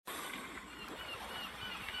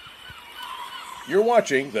You're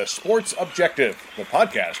watching The Sports Objective, the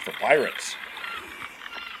podcast for Pirates.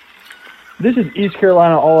 This is East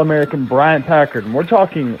Carolina All-American Bryant Packard, and we're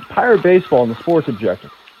talking Pirate baseball in The Sports Objective.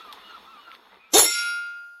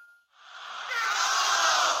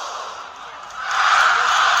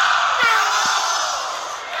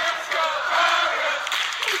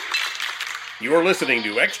 You're listening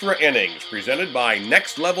to Extra Innings, presented by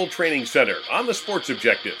Next Level Training Center on The Sports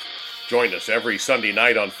Objective. Join us every Sunday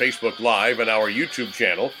night on Facebook Live and our YouTube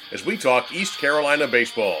channel as we talk East Carolina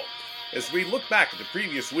baseball, as we look back at the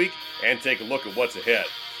previous week and take a look at what's ahead.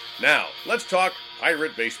 Now, let's talk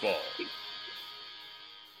Pirate baseball.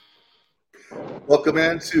 Welcome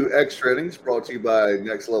into Extra Innings, brought to you by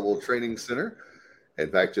Next Level Training Center.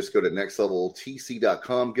 In fact, just go to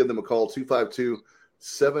nextleveltc.com. Give them a call,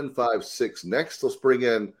 252-756-NEXT. Let's bring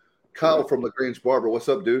in Kyle from LaGrange Barber. What's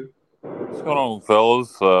up, dude? What's going on,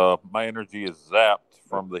 fellas? My energy is zapped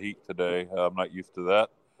from the heat today. I'm not used to that.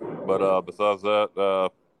 But besides that,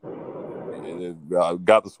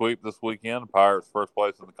 got the sweep this weekend. Pirates first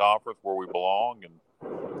place in the conference where we belong, and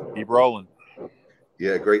keep rolling.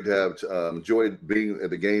 Yeah, great to have enjoyed being at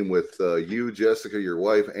the game with you, Jessica, your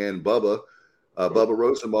wife, and Bubba. Bubba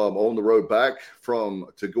Rosenbaum on the road back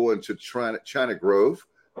to go into China Grove.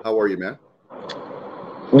 How are you, man?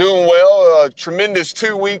 Doing well. Tremendous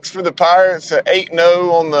 2 weeks for the Pirates.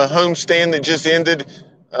 8-0 on the homestand that just ended.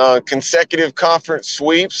 Consecutive conference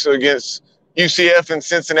sweeps against UCF and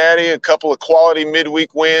Cincinnati. A couple of quality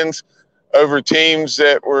midweek wins over teams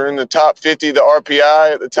that were in the top 50, the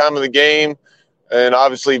RPI at the time of the game. And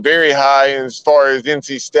obviously very high as far as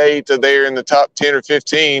NC State. They're in the top 10 or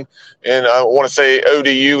 15. And I want to say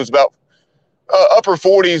ODU was about upper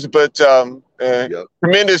 40s, but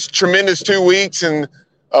tremendous 2 weeks. And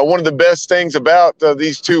one of the best things about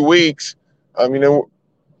these 2 weeks, the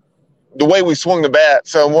way we swung the bat.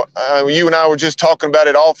 So you and I were just talking about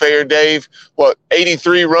it off air, Dave.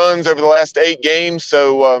 83 runs over the last 8 games.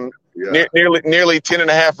 So nearly 10 and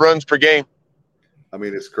a half runs per game. I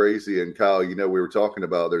mean, it's crazy. And Kyle, we were talking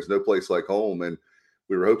about there's no place like home. And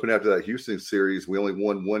we were hoping after that Houston series, we only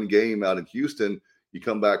won 1 game out in Houston. You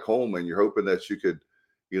come back home and you're hoping that you could,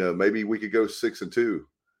 maybe we could go 6-2.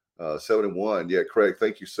 7-1. Yeah, Craig,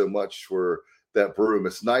 thank you so much for that broom.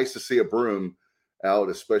 It's nice to see a broom out,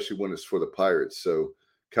 especially when it's for the Pirates. So,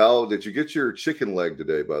 Kyle, did you get your chicken leg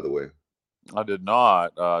today, by the way? I did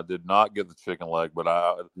not. Did not get the chicken leg, but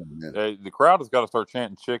the crowd has got to start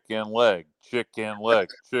chanting chicken leg, chicken leg,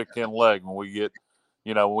 chicken leg. When we get,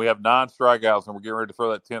 when we have 9 strikeouts and we're getting ready to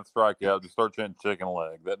throw that 10th strikeout, just start chanting chicken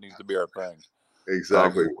leg. That needs to be our thing.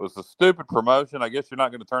 Exactly. It's a stupid promotion. I guess you're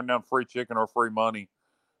not going to turn down free chicken or free money.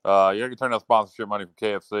 You're going to turn down sponsorship money from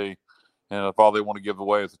KFC, and if all they want to give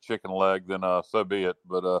away is a chicken leg, then so be it.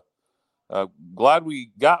 But glad we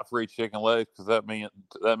got free chicken legs because that meant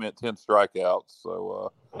 10 strikeouts.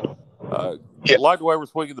 So like the way we're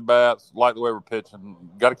swinging the bats, like the way we're pitching.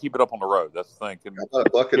 Got to keep it up on the road. That's the thing.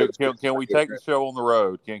 Can we take the show on the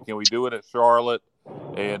road? Can we do it at Charlotte?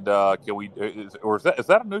 And can we? Is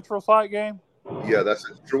that a neutral site game? Yeah, that's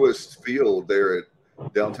the Truist Field there at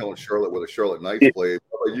downtown Charlotte where the Charlotte Knights play.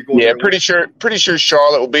 Pretty sure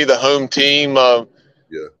Charlotte will be the home team. I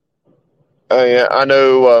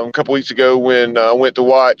know a couple weeks ago when I went to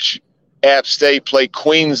watch App State play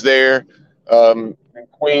Queens there, and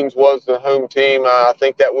Queens was the home team. I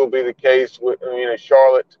think that will be the case with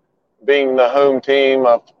Charlotte being the home team.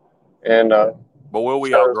 But will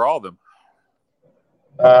we outdraw them?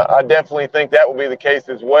 I definitely think that will be the case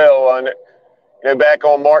as well. And back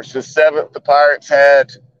on March the 7th, the Pirates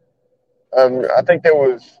had I think there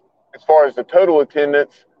was, as far as the total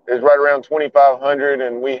attendance, there's right around 2,500,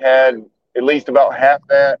 and we had at least about half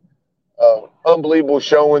that. Unbelievable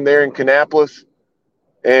showing there in Kannapolis.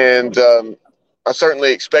 And I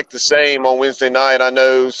certainly expect the same on Wednesday night. I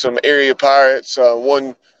know some area Pirates,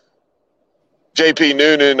 one J.P.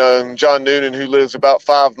 Noonan, John Noonan, who lives about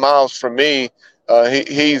 5 miles from me,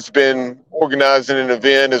 he's been organizing an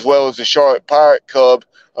event as well as the Charlotte Pirate Club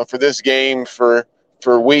for this game for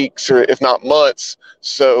weeks or if not months.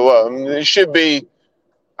 So it should be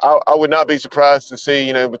 – I would not be surprised to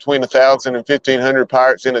see, between 1,000 and 1,500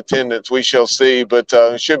 Pirates in attendance. We shall see. But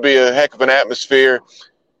it should be a heck of an atmosphere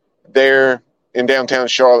there in downtown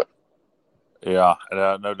Charlotte. Yeah,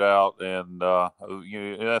 no doubt. And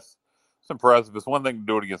that's impressive. It's one thing to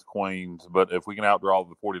do it against Queens, but if we can outdraw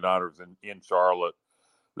the 49ers in Charlotte,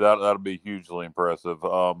 that'll be hugely impressive.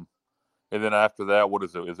 And then after that, what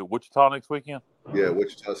is it? Is it Wichita next weekend? Yeah,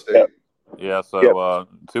 Wichita State. Yeah, so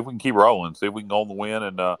see if we can keep rolling. See if we can go on the win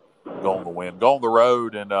and go on the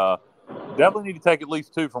road. And definitely need to take at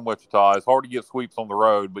least 2 from Wichita. It's hard to get sweeps on the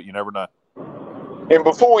road, but you never know. And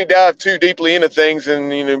before we dive too deeply into things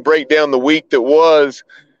and break down the week that was,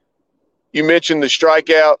 you mentioned the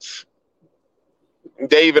strikeouts.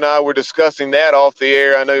 Dave and I were discussing that off the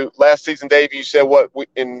air. I know last season, Dave, you said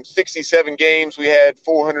in 67 games we had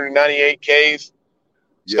 498 Ks.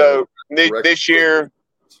 Yeah, so this year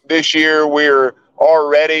we're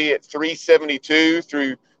already at 372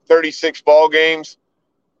 through 36 ball games.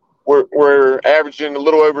 We're averaging a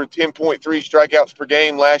little over 10.3 strikeouts per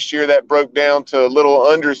game. Last year that broke down to a little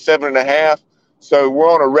under 7.5. So we're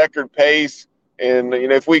on a record pace, and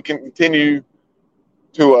if we can continue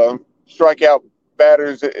to strike out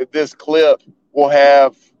batters at this clip, we'll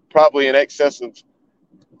have probably in excess of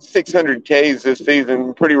 600 Ks this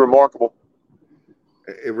season. Pretty remarkable.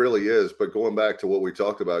 It really is. But going back to what we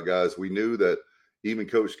talked about, guys, we knew that even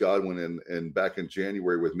Coach Godwin and back in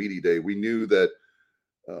January with Media Day, we knew that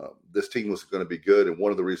this team was going to be good. And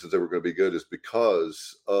one of the reasons they were going to be good is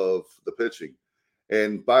because of the pitching.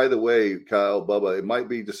 And by the way, Kyle, Bubba, it might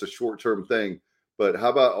be just a short-term thing, but how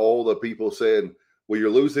about all the people saying, well, you're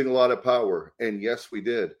losing a lot of power. And yes, we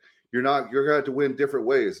did. You're going to have to win different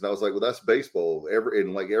ways. And I was like, well, that's baseball.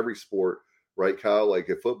 In every sport, right, Kyle? Like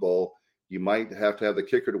in football, you might have to have the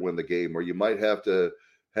kicker to win the game, or you might have to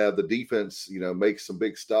have the defense, make some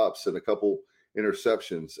big stops and a couple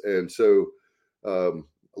interceptions. And so,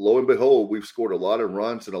 lo and behold, we've scored a lot of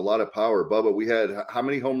runs and a lot of power. Bubba, we had how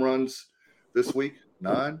many home runs this week?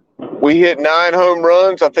 9? We hit 9 home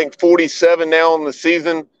runs. I think 47 now on the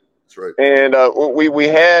season. That's right. And we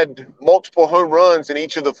had multiple home runs in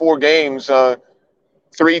each of the 4 games, 3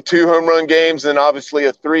 2-home run games, and obviously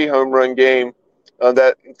a 3 home run game.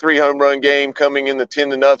 That 3 home run game coming in the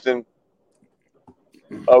 10-0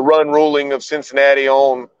 run ruling of Cincinnati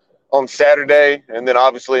on Saturday, and then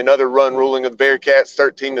obviously another run ruling of the Bearcats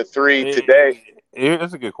 13-3 today.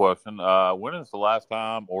 It's a good question. When is the last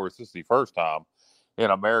time, or is this the first time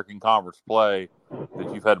in American Conference play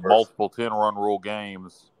that you've had multiple 10-run rule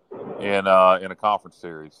games in a conference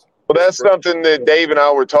series? Well, that's something that Dave and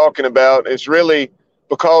I were talking about. It's really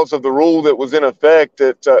because of the rule that was in effect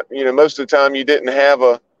that most of the time you didn't have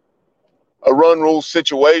a run rule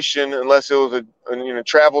situation unless it was a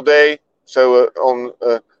travel day. So on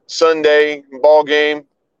a Sunday ball game.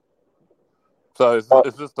 So is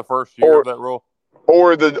this the first year of that rule?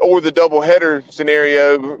 Or the doubleheader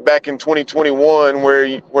scenario back in 2021 where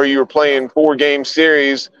you were playing 4-game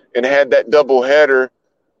series and had that doubleheader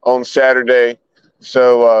on Saturday.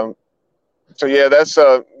 So yeah, that's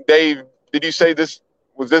Dave. Did you say this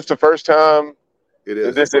was the first time? It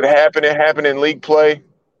is. This had happened. It happened in league play.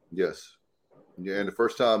 Yes. Yeah, and the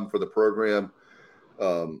first time for the program,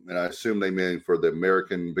 and I assume they mean for the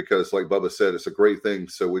American, because like Bubba said, it's a great thing.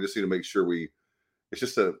 So we just need to make sure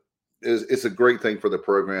it's a great thing for the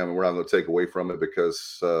program, and we're not going to take away from it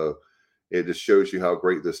because it just shows you how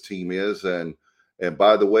great this team is. And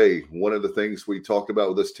by the way, one of the things we talked about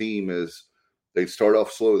with this team is they start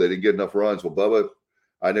off slow. They didn't get enough runs. Well, Bubba,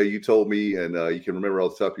 I know you told me, and you can remember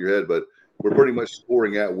off the top of your head, but we're pretty much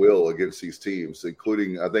scoring at will against these teams,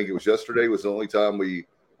 including, I think it was yesterday was the only time we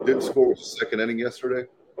didn't score. Was the second inning yesterday.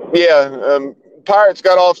 Yeah, Pirates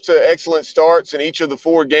got off to excellent starts in each of the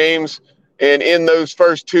 4 games. And in those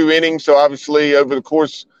first 2 innings, so obviously over the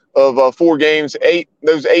course of 4 games, 8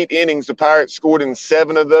 innings, the Pirates scored in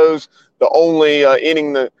 7 of those. The only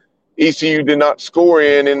inning that ECU did not score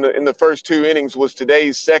in the first 2 innings was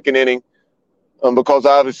today's second inning, because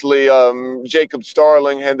obviously Jacob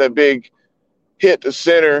Starling had that big hit to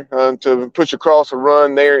center to push across a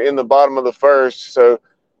run there in the bottom of the first. So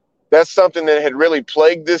that's something that had really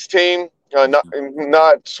plagued this team,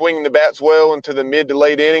 not swinging the bats well into the mid to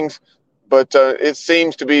late innings. But it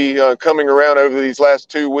seems to be coming around over these last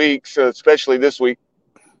 2 weeks, especially this week.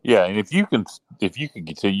 Yeah, and if you can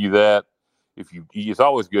continue that, it's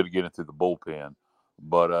always good to get into the bullpen.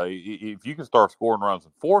 But if you can start scoring runs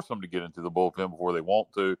and force them to get into the bullpen before they want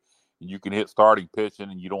to, and you can hit starting pitching,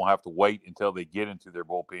 and you don't have to wait until they get into their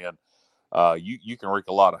bullpen, you can wreak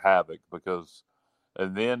a lot of havoc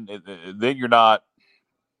and then you're not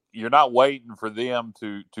waiting for them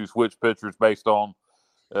to switch pitchers based on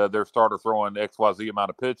their starter throwing XYZ amount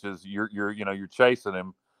of pitches. You're chasing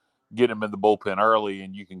him, get him in the bullpen early,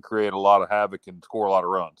 and you can create a lot of havoc and score a lot of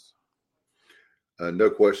runs. No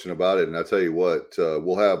question about it. And I tell you what,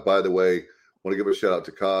 we'll have, by the way, want to give a shout out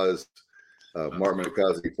to Kaz, Mark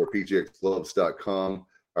Minikazi for PGXGloves.com,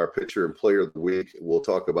 our pitcher and player of the week. We'll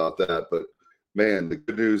talk about that. But man, the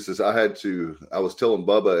good news is I was telling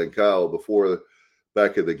Bubba and Kyle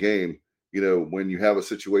back of the game, when you have a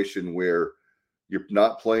situation where you're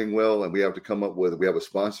not playing well and we have a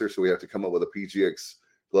sponsor, so we have to come up with a PGX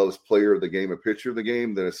Gloves player of the game, a pitcher of the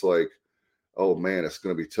game, then it's like, oh man, it's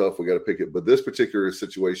going to be tough. We got to pick it. But this particular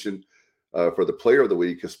situation, for the player of the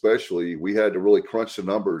week, especially, we had to really crunch the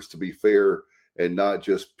numbers to be fair and not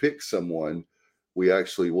just pick someone.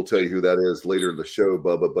 We'll tell you who that is later in the show,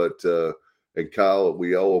 Bubba. But and Kyle,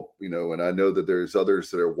 we all, and I know that there's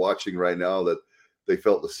others that are watching right now that they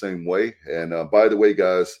felt the same way. And by the way,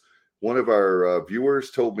 guys, one of our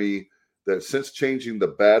viewers told me that since changing the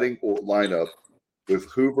batting lineup with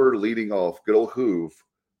Hoover leading off, good old Hoove,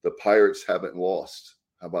 the Pirates haven't lost.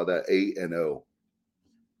 How about that? 8-0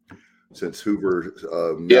 since Hoover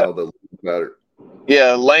now the batter.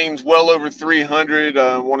 Yeah, Lane's well over 300.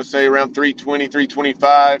 I want to say around 320,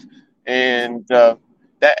 325. And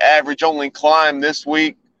that average only climbed this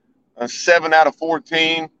week, 7 out of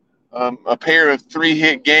 14, a pair of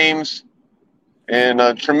 3-hit games, and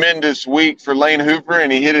a tremendous week for Lane Hoover.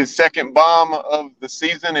 And he hit his second bomb of the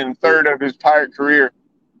season and third of his Pirate career.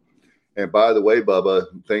 And by the way, Bubba,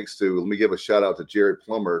 let me give a shout out to Jared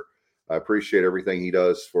Plummer. I appreciate everything he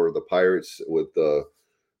does for the Pirates with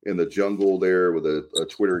in the jungle there with a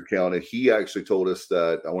Twitter account. And he actually told us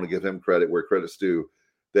that, I want to give him credit where credit's due,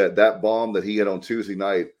 that bomb that he had on Tuesday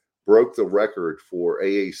night broke the record for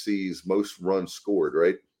AAC's most runs scored,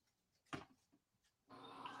 right?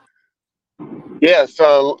 Yeah,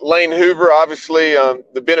 so Lane Hoover, obviously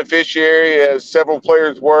the beneficiary, as several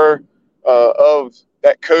players were, of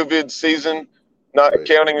that COVID season, not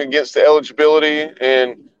counting against the eligibility.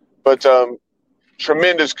 But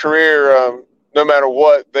tremendous career, no matter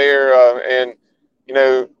what there. And,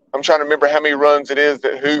 I'm trying to remember how many runs it is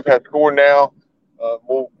that Hoove has scored now.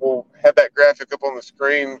 We'll have that graphic up on the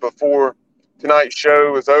screen before tonight's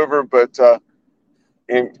show is over. But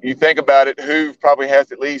and you think about it, Hoove probably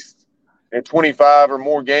has at least 25 or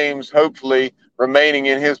more games, hopefully, remaining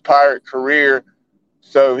in his Pirate career.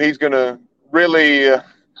 So he's going to really,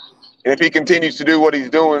 if he continues to do what he's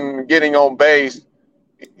doing, getting on base,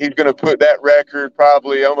 he's going to put that record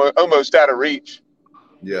probably almost out of reach.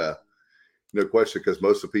 Yeah, no question, because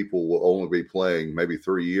most of the people will only be playing maybe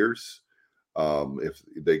 3 years. If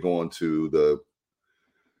they go on to the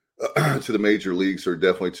major leagues or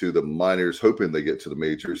definitely to the minors, hoping they get to the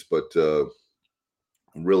majors. But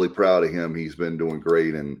I'm really proud of him. He's been doing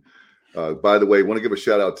great. And by the way, I want to give a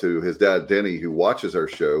shout out to his dad, Denny, who watches our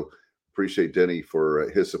show. Appreciate Denny for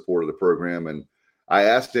his support of the program. And I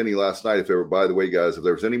asked Denny last night if there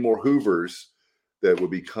was any more Hoovers that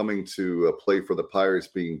would be coming to play for the Pirates,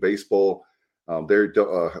 being baseball.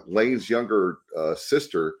 Lane's younger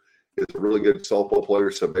sister is a really good softball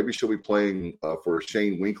player, so maybe she'll be playing for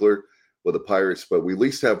Shane Winkler with the Pirates. But we at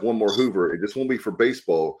least have one more Hoover. It just won't be for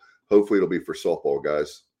baseball. Hopefully it'll be for softball,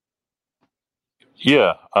 guys.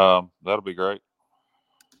 Yeah, that'll be great.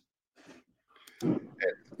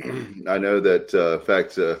 I know that, in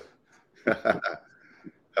fact,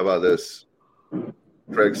 how about this?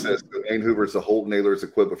 Craig says Lane Hoover's the Holt Nailers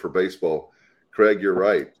equivalent for baseball. Craig, you're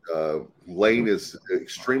right. Lane is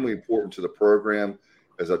extremely important to the program,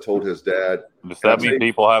 as I told his dad. Does that mean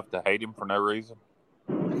people have to hate him for no reason?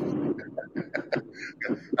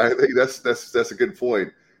 I think that's a good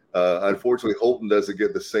point. Unfortunately, Holton doesn't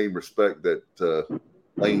get the same respect that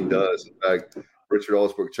Lane does. In fact, Richard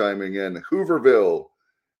Allsbrook chiming in, Hooverville,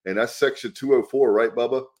 and that's section 204, right,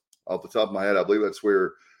 Bubba? Off the top of my head, I believe that's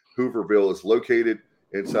where Hooverville is located,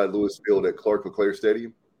 inside Louisville at Clark LeClaire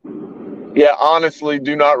Stadium. Yeah, honestly,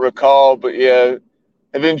 do not recall, but yeah,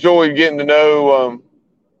 I've enjoyed getting to know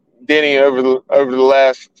Denny over the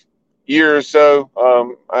last year or so.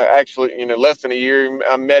 I actually, less than a year.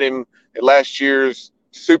 I met him at last year's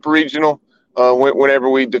Super Regional whenever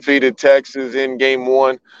we defeated Texas in Game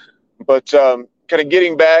 1. But kind of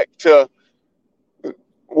getting back to,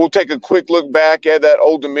 we'll take a quick look back at that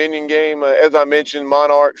Old Dominion game. As I mentioned,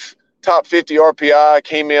 Monarchs top 50 RPI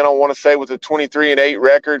came in, I want to say, with a 23-8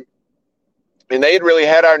 record. And they had really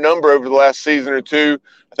had our number over the last season or two.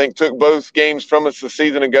 I think took both games from us a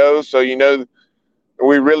season ago. So,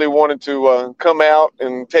 we really wanted to come out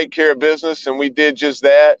and take care of business, and we did just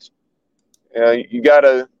that. You got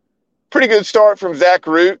a pretty good start from Zach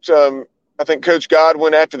Root. I think Coach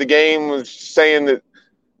Godwin after the game was saying that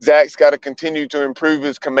Zach's got to continue to improve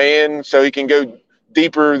his command so he can go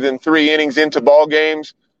deeper than 3 innings into ball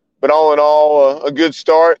games. But all in all, a good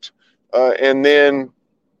start. And then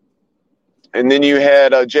you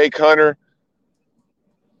had Jake Hunter.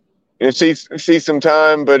 See some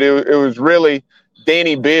time, but it was really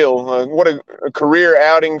Danny Beal. What a career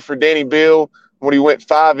outing for Danny Beal when he went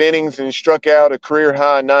 5 innings and struck out a career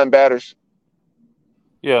high 9 batters.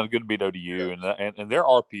 Yeah, good to beat ODU, and their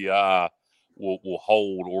RPI will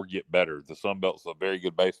hold or get better. The Sun Belt's a very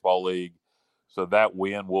good baseball league, So that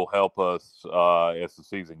win will help us as the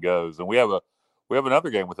season goes. And we have another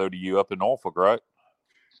game with ODU up in Norfolk, right?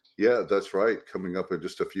 Yeah, that's right. Coming up in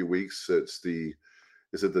just a few weeks, is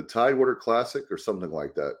it the Tidewater Classic or something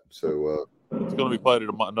like that? So it's going to be played at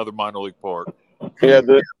another minor league park. Yeah,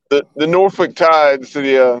 the Norfolk Tides.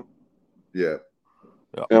 Yeah. Yeah.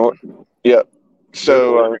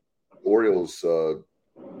 So Orioles. AAA.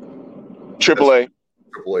 AAA,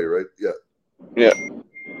 right? Yeah. Yeah.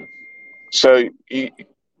 So a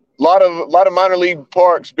lot of minor league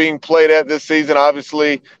parks being played at this season.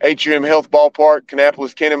 Obviously, Atrium Health Ballpark,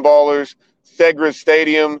 Kannapolis Cannonballers, Segra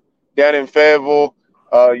Stadium down in Fayetteville.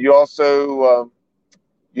 You also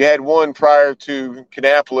you had one prior to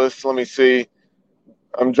Kannapolis. Let me see.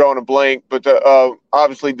 I'm drawing a blank, but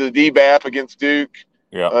obviously the DBAP against Duke.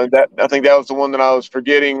 Yeah. I think that was the one that I was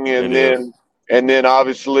forgetting, and then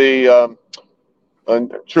obviously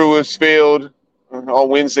Truist Field on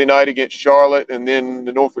Wednesday night against Charlotte, and then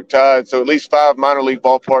the Norfolk Tide. So at least 5 minor league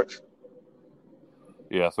ballparks.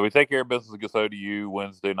 Yeah, so we take care of business against ODU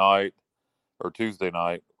Wednesday night or Tuesday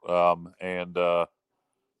night, and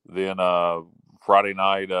then Friday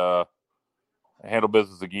night handle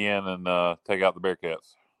business again and take out the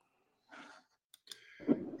Bearcats.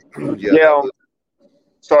 Yeah.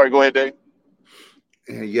 Sorry, go ahead, Dave.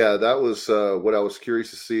 Yeah, that was what I was curious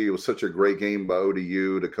to see. It was such a great game by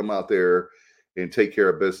ODU to come out there and take care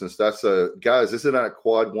of business. That's guys, isn't that a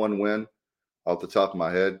quad 1 win off the top of my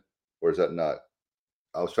head, or is that not?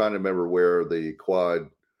 I was trying to remember where the quad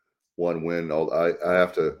 1 win. I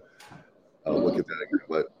have to look at that again,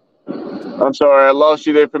 but I'm sorry, I lost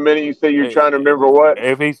you there for a minute. You said you're trying to remember what?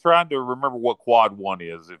 If he's trying to remember what quad 1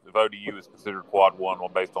 is, if ODU is considered quad 1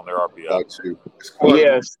 based on their RPI.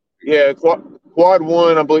 Yes. Yeah, quad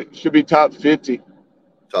 1, I believe, should be top 50.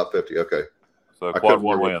 Top 50, okay. So quad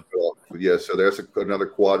 1 win. Yeah, so there's another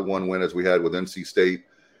quad 1 win as we had with NC State.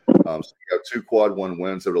 So we have 2 quad 1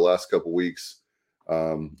 wins over the last couple of weeks.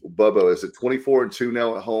 Bubba, is it 24-2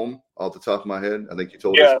 now at home off the top of my head? I think you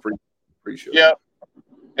told us pre-show. Yeah.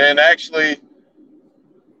 And actually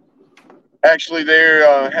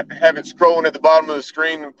there, have it scrolling at the bottom of the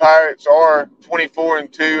screen. The Pirates are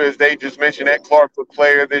 24-2, as they just mentioned. At Clarkwood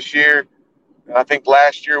player this year. I think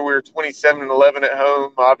last year we were 27-11 at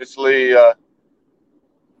home. Obviously,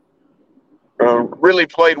 really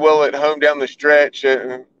played well at home down the stretch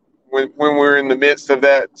when we were in the midst of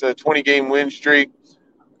that 20-game win streak.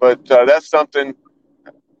 But that's something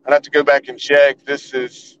I'd have to go back and check. This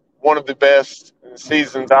is one of the best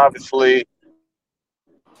seasons, obviously.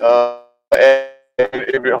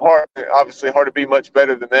 It'd be hard to be much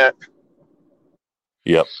better than that.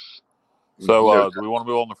 Yep. So do we want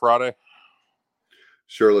to move on to Friday?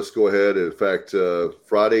 Sure, let's go ahead. In fact,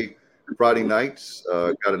 Friday nights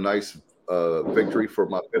got a nice victory for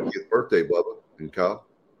my 50th birthday, Bubba and Kyle.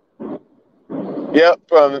 Yep,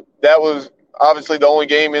 that was obviously the only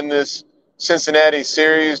game in this Cincinnati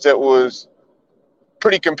series that was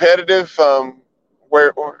pretty competitive,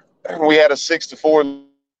 where we had a 6-4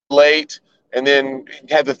 late, and then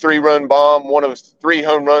had the 3-run bomb, one of 3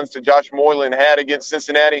 home runs that Josh Moylan had against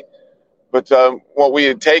Cincinnati. But what we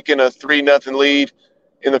had taken a 3-0 lead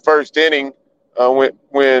in the first inning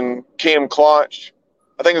when Cam Klotch,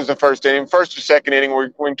 I think it was the first or second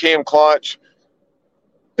inning, when Cam Klotch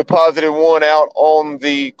deposited one out on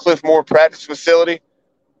the Cliff Moore practice facility.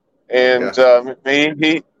 And Cam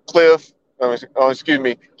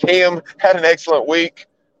had an excellent week.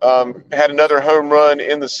 Had another home run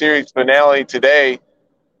in the series finale today.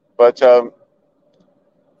 But you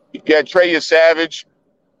had Trey Savage,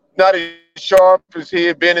 not as sharp as he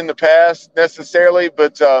had been in the past necessarily,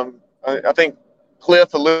 but I think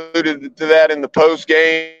Cliff alluded to that in the post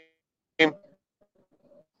game.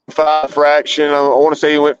 5 fraction. I want to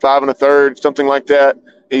say he went 5 1/3, something like that.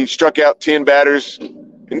 He struck out 10 batters.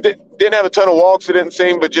 And didn't have a ton of walks, it didn't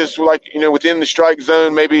seem, but just within the strike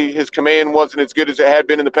zone, maybe his command wasn't as good as it had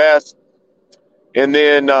been in the past. And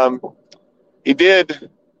then he did,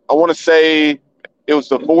 I want to say it was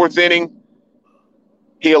the 4th inning,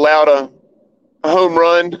 he allowed a home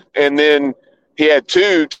run, and then he had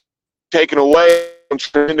 2 taken away on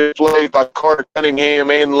tremendous plays by Carter Cunningham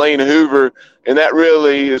and Lane Hoover. And that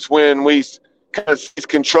really is when we kind of seized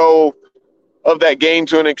control of that game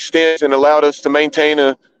to an extent and allowed us to maintain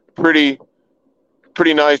a pretty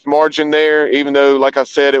nice margin there, even though, like I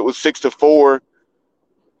said, it was 6-4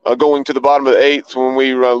 going to the bottom of the 8th when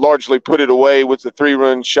we largely put it away with the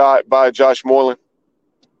 3-run shot by Josh Moylan.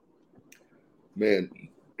 Man,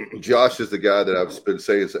 Josh is the guy that I've been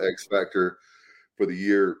saying is the X factor for the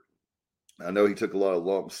year. I know he took a lot of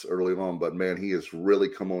lumps early on, but man, he has really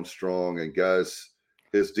come on strong. And guys,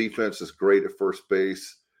 his defense is great at first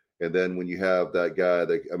base. And then when you have that guy,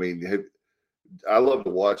 I love to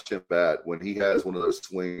watch him bat. When he has one of those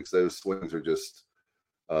swings are just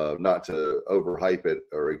not to overhype it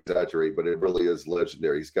or exaggerate, but it really is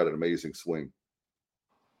legendary. He's got an amazing swing.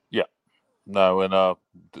 Yeah. No, and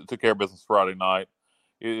took care of business Friday night.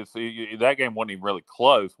 That game wasn't even really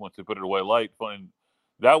close once they put it away late. And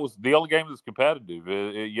that was the only game that's competitive.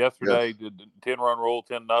 Yesterday, the 10-run rule,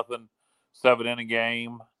 10-0, 7-inning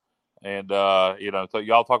game. And, so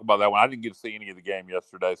y'all talk about that one. I didn't get to see any of the game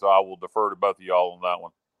yesterday, so I will defer to both of y'all on that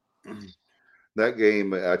one. That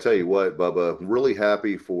game, I tell you what, Bubba, really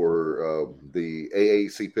happy for the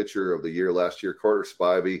AAC pitcher of the year last year, Carter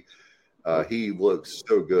Spivey. He looks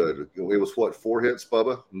so good. It was 4 hits,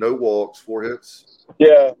 Bubba? No walks, 4 hits?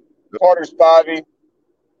 Yeah, Carter Spivey,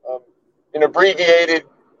 an abbreviated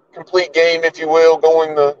complete game, if you will,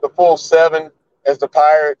 going the full 7 as the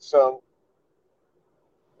Pirates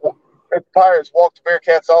walked the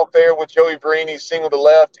Bearcats off there with Joey Verini single to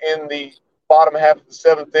left in the bottom half of the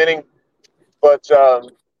 7th inning. But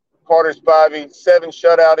Carter Spivey, 7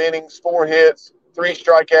 shutout innings, 4 hits, 3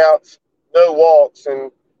 strikeouts, no walks,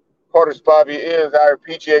 and Carter Spivey is our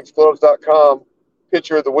PGXGloves.com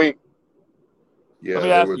pitcher of the week. Yeah, let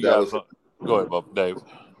me ask you guys. Go ahead, Bob, Dave.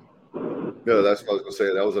 No, that's what I was going to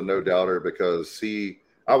say. That was a no-doubter because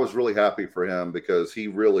I was really happy for him because he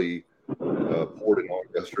really poured it on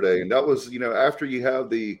yesterday. And that was, after you have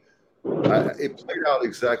it played out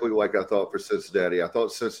exactly like I thought for Cincinnati. I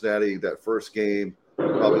thought Cincinnati, that first game,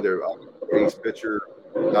 probably their ace pitcher,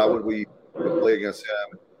 how would we play against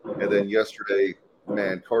him? And then yesterday,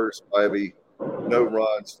 man, Carter Spivey, no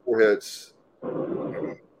runs, 4 hits, 3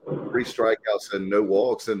 strikeouts, and no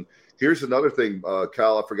walks. And here's another thing,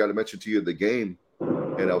 Kyle, I forgot to mention to you the game,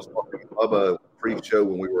 and I was talking to Bubba pre-show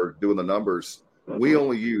when we were doing the numbers. We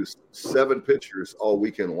only used 7 pitchers all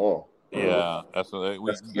weekend long. Yeah,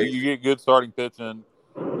 you get good starting pitching.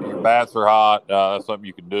 Your bats are hot. That's something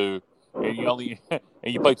you can do, and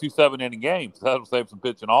you play 2 7-inning games. That'll save some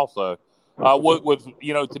pitching also. What was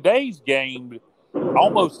today's game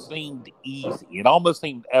almost seemed easy. It almost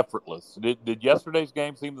seemed effortless. Did yesterday's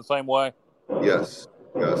game seem the same way? Yes.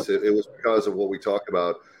 It was because of what we talk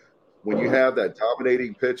about. When you have that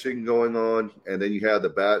dominating pitching going on, and then you have the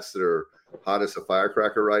bats that are hot as a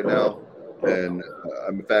firecracker right now. And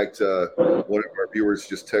in fact, one of our viewers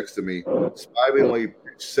just texted me, Spivey only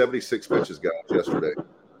pitched 76 pitches, guys, yesterday.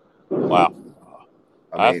 Wow.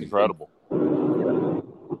 That's incredible.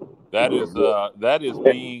 That is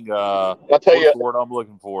being I'll tell you, what's the word I'm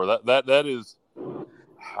looking for. That is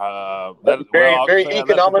very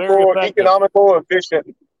economical,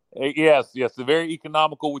 efficient. Yes, very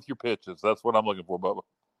economical with your pitches. That's what I'm looking for, Bubba.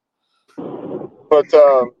 But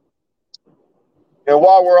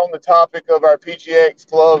while we're on the topic of our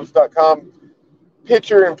PGXGloves.com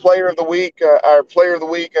pitcher and player of the week, our player of the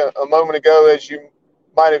week a moment ago, as you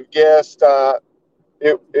might have guessed,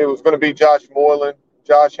 it was going to be Josh Moylan.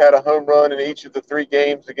 Josh had a home run in each of the 3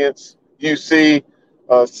 games against UC,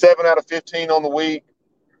 7 out of 15 on the week,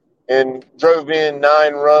 and drove in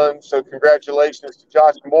 9 runs. So congratulations to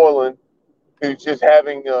Josh Moylan, who's just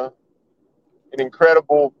having an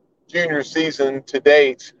incredible junior season to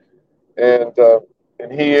date. And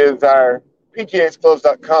he is our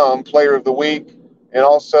PGXGloves.com player of the week. And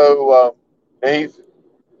also, I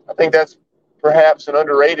think that's perhaps an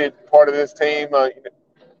underrated part of this team.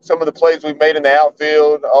 Some of the plays we've made in the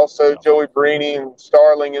outfield, also Joey Verini and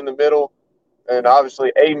Starling in the middle, and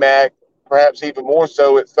obviously AMAC, perhaps even more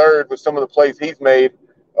so at third with some of the plays he's made.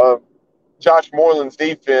 Josh Moylan's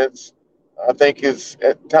defense, I think, is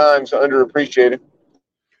at times underappreciated.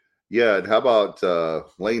 Yeah, and how about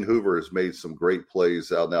Lane Hoover has made some great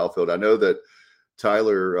plays out in the outfield. I know that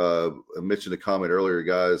Tyler mentioned a comment earlier,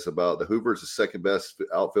 guys, about the Hoover's the second best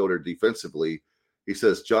outfielder defensively. He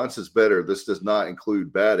says Johnson's better. This does not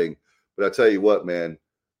include batting. But I tell you what, man,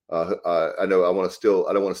 I know I don't want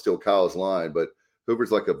to steal Kyle's line, but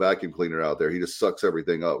Hoover's like a vacuum cleaner out there. He just sucks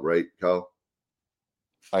everything up, right, Kyle?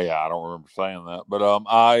 Oh, yeah, I don't remember saying that, but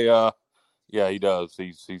yeah, he does.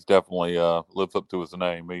 He's definitely lives up to his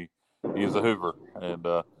name. He is a Hoover and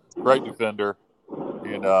great defender.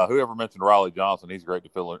 And whoever mentioned Riley Johnson, he's a great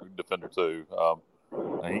defender too.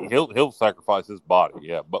 He'll sacrifice his body.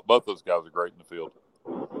 Yeah, but both those guys are great in the field.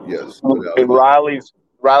 Yes, and Riley's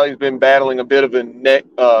been battling a bit of a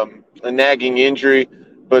nagging injury,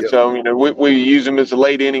 but we use him as a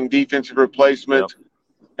late inning defensive replacement,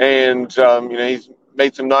 and he's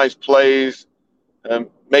made some nice plays.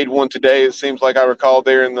 Made one today. It seems like I recall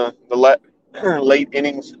there in the late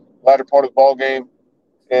innings, latter part of the ball game.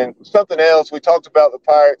 And something else, we talked about the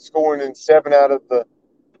Pirates scoring in 7 out of the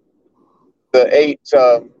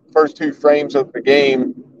the first 2 frames of the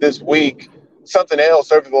game this week. Something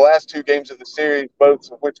else, over the last 2 games of the series,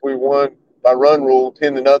 both of which we won by run rule,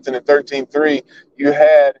 10-0 and 13-3, you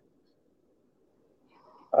had,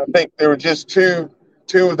 I think there were just two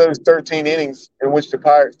of those 13 innings in which the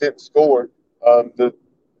Pirates didn't score. The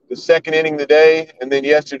second inning today, and then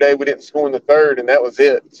yesterday we didn't score in the third, and that was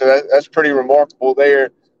it. So that's pretty remarkable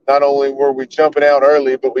there. Not only were we jumping out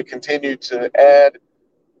early, but we continued to add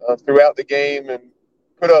throughout the game and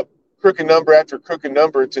put up crooked number after crooked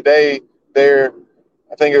number. Today, there,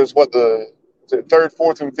 I think it was the third,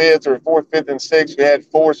 fourth, and fifth, or fourth, fifth, and sixth. We had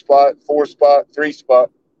 4 spot, 3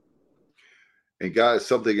 spot. And guys,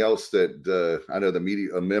 something else that I know a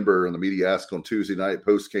member in the media asked on Tuesday night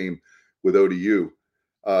post game with ODU.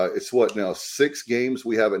 It's now 6 games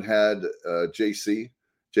we haven't had JC,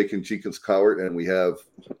 Jake Jenkins Cowart, and we have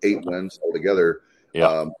 8 wins altogether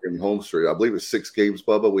in home street. I believe it's 6 games,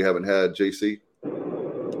 Bubba. We haven't had JC.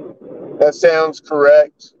 That sounds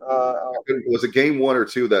correct. Was it game 1 or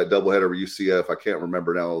 2 that doubleheader with UCF? I can't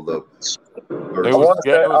remember now. It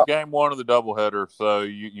was game 1 of the doubleheader. So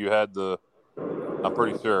you had I'm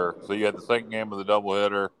pretty sure. So you had the second game of the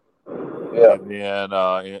doubleheader, and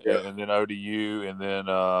then ODU, and then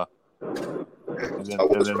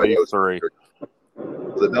these 3.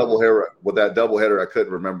 The doubleheader. With that doubleheader, I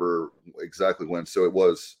couldn't remember exactly when. So it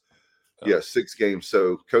was 6 games.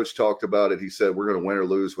 So Coach talked about it. He said we're going to win or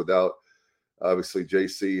lose without obviously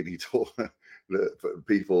JC, and he told the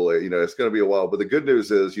people, it's going to be a while. But the good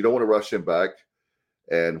news is you don't want to rush him back.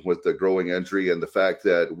 And with the growing injury and the fact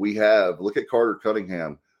that look at Carter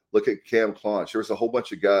Cunningham, look at Cam Clonch. There's a whole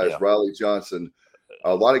bunch of guys, Riley Johnson,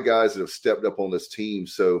 a lot of guys that have stepped up on this team.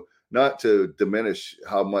 So not to diminish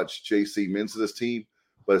how much JC means to this team,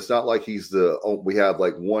 but it's not like we have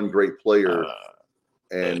like one great player.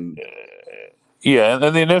 And and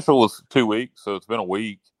then the initial was 2 weeks, so it's been a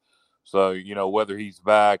week. So, whether he's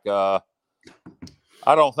back, I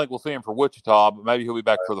don't think we'll see him for Wichita, but maybe he'll be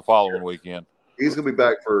back for the following weekend. He's going to be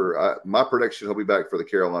back for my prediction. He'll be back for the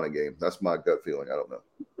Carolina game. That's my gut feeling. I don't know.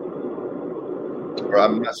 Or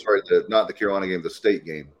I'm not sorry, not the Carolina game, the state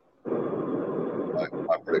game.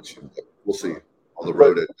 My prediction. But we'll see on the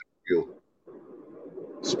road at field.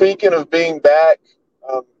 Speaking of being back,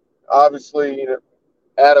 obviously,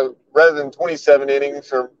 rather than 27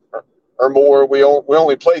 innings or more, we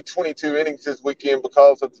only played 22 innings this weekend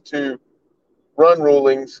because of the 2 run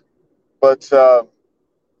rulings. But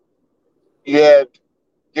you had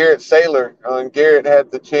Garrett Saylor, and Garrett had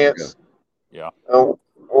the chance. Yeah.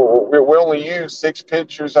 We only used 6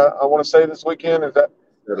 pitchers, I want to say, this weekend. Is that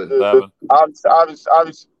 7?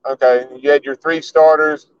 Obviously, okay. You had your 3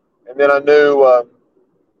 starters, and then I knew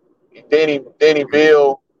Danny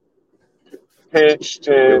Beal pitched,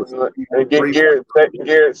 and Garrett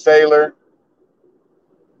Saylor,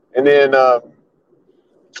 and then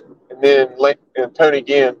Tony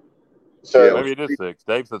Ginn. So maybe it is 6.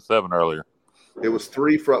 Dave said 7 earlier. It was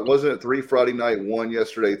 3. Wasn't it 3 Friday night, 1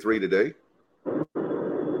 yesterday, 3 today?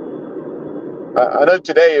 I know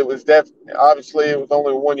today it was obviously it was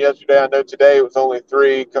only 1 yesterday. I know today it was only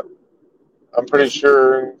 3. I'm pretty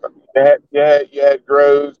sure you had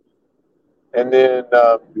Groves, and then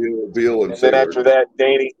Beal and then after that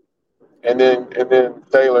Danny, and then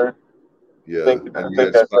Taylor. Yeah, I think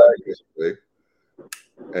that's right. Yesterday.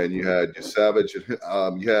 And you had Savage,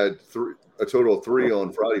 and you had a total of 3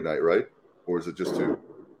 on Friday night, right? Or is it just 2?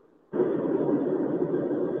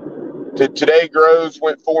 Today, Groves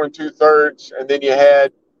went 4 2/3, and then you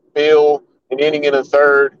had Bill an inning and a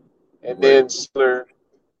third, and then Siller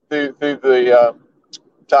through the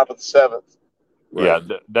top of the 7th. Right.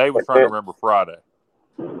 Yeah, Dave was trying to remember Friday.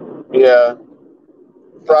 Yeah,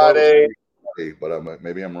 Friday. But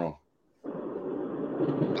maybe I'm wrong.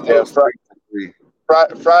 Yeah,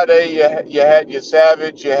 Friday you had your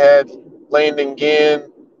Savage, you had Landon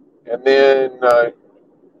Ginn, and then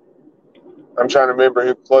I'm trying to remember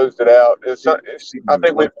who closed it out. I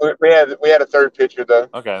think we had a third pitcher though.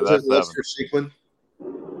 Okay, that's 7.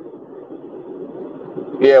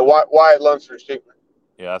 Yeah, Wyatt Lunsford-Sheekman.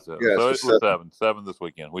 Yeah, that's it. Yeah, so it was 7. 7 this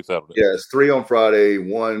weekend. We settled it. Yeah, it's 3 on Friday,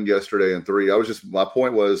 1 yesterday, and 3. My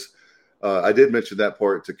point was, I did mention that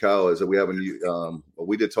part to Kyle, is that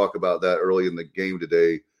we did talk about that early in the game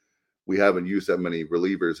today. We haven't used that many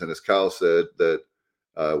relievers, and as Kyle said, that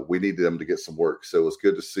we needed them to get some work. So it was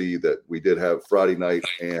good to see that we did have Friday night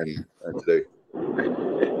and today.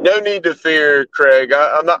 No need to fear, Craig.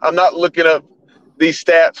 I'm not looking up these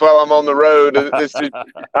stats while I'm on the road. This is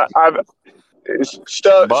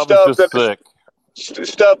stuff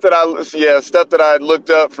that I looked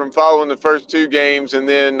up from following the first 2 games, and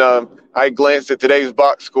then I glanced at today's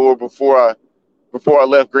box score before before I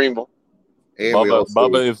left Greenville. And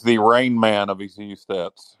Bubba is the Rain Man of ECU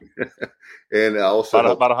stats. And I also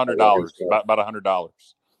about $100. About $100.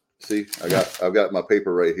 See, I've got my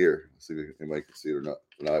paper right here. Let's see if anybody can see it or not.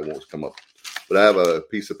 No, it won't come up. But I have a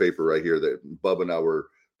piece of paper right here that Bubba and I were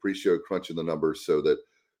pre-show crunching the numbers so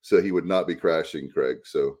he would not be crashing, Craig.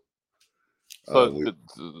 So today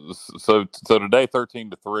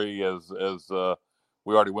 13-3 as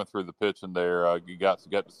we already went through the pitch in there. You got to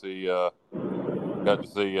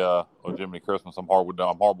see Jiminy Christmas. I'm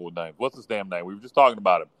horrible with names. What's his damn name? We were just talking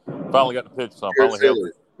about him. Finally got to pitch some. Got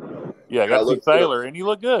to see Sailor, and he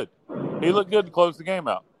looked good. He looked good to close the game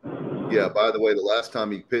out. Yeah, by the way, the last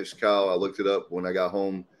time he pitched, Kyle, I looked it up when I got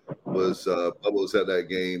home, was Bubba was at that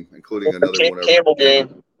game, including another one.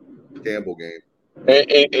 Campbell game.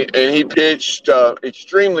 And he pitched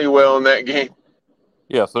extremely well in that game.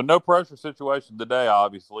 Yeah, so no pressure situation today,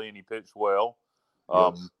 obviously, and he pitched well.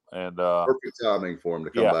 Yes. And perfect timing for him to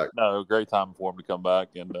come back. No, great timing for him to come back.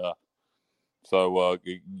 And so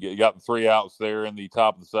you got the 3 outs there in the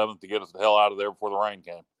top of the 7th to get us the hell out of there before the rain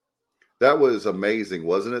came. That was amazing,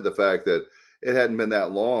 wasn't it? The fact that it hadn't been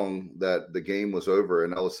that long that the game was over,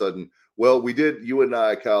 and all of a sudden, you and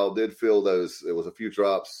I, Kyle, did feel those. It was a few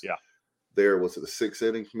drops. Yeah. There was it the 6th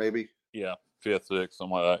inning, maybe? Yeah, 5th, 6th,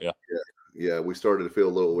 something like that. Yeah. We started to feel a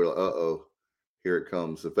little. We're like, here it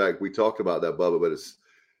comes. In fact, we talked about that, Bubba, but it's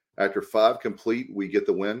after 5 complete, we get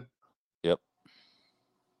the win. Yep.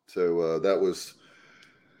 So that was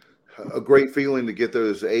a great feeling to get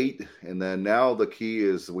those 8. And then now the key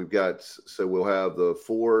is we'll have the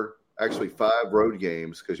 5 road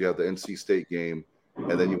games because you have the NC State game,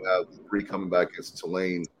 and then you have 3 coming back against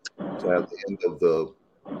Tulane to have the end of the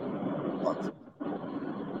month.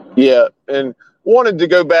 Yeah, and wanted to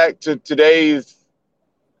go back to today's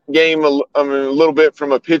game a little bit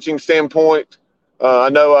from a pitching standpoint. I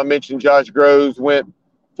know I mentioned Josh Groves went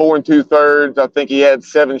 4 2/3. I think he had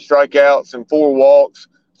 7 strikeouts and 4 walks.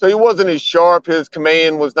 So he wasn't as sharp. His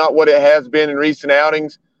command was not what it has been in recent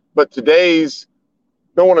outings. But today's,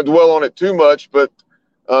 don't want to dwell on it too much, but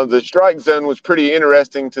the strike zone was pretty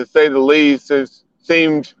interesting to say the least. It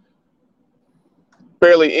seemed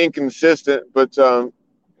fairly inconsistent, but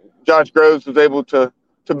Josh Groves was able to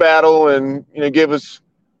battle and give us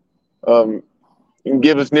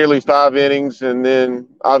nearly 5 innings, and then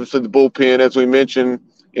obviously the bullpen, as we mentioned,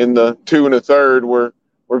 in the 2 1/3 were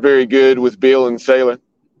very good with Bill and Sailor.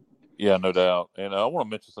 Yeah, no doubt. And I want to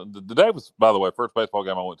mention something. Today was, by the way, first baseball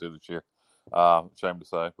game I went to this year. Shame to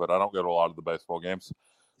say, but I don't go to a lot of the baseball games.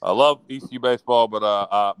 I love ECU baseball, but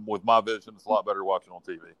with my vision, it's a lot better watching on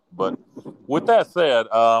TV. But with that said,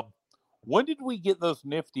 when did we get those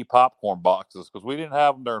nifty popcorn boxes? Because we didn't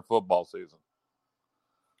have them during football season.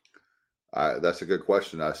 That's a good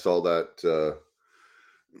question. I saw that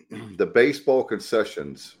the baseball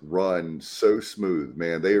concessions run so smooth,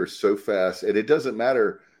 man. They are so fast, and it doesn't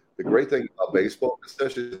matter. The great thing about baseball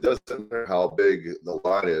concessions, it doesn't matter how big the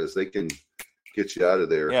line is. They can get you out of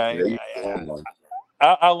there. Yeah.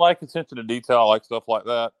 I like attention to detail. I like stuff like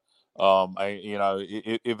that.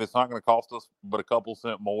 If it's not going to cost us but a couple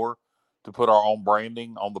cents more to put our own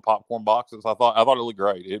branding on the popcorn boxes, I thought it looked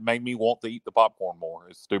great. It made me want to eat the popcorn more,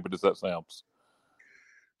 as stupid as that sounds.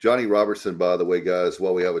 Johnny Robertson, by the way, guys,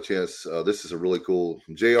 while we have a chance, this is a really cool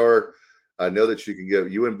JR. I know that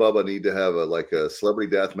you and Bubba need to have a celebrity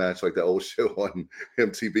death match like the old show on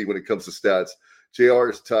MTV when it comes to stats. JR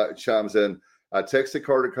chimes in. I texted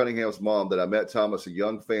Carter Cunningham's mom that I met Thomas, a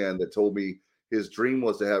young fan, that told me his dream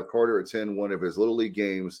was to have Carter attend one of his Little League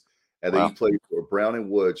games and that he played for Brown and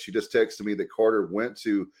Wood. She just texted me that Carter went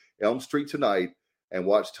to Elm Street tonight and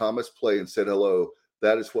watched Thomas play and said hello.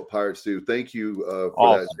 That is what Pirates do. Thank you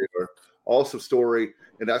for that, JR. Awesome story,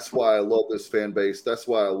 and that's why I love this fan base. That's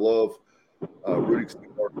why I love rooting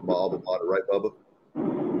for my alma mater, right, Bubba?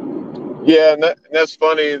 Yeah, and that's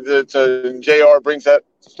funny that JR brings that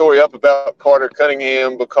story up about Carter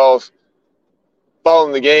Cunningham, because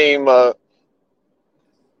following the game,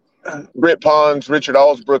 Brent Pons, Richard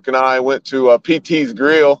Allsbrook, and I went to PT's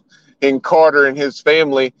Grill, and Carter and his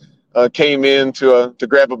family came in to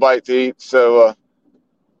grab a bite to eat. So,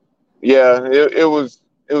 it was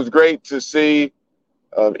great to see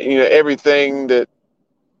everything that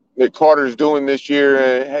Carter's doing this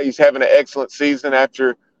year. He's having an excellent season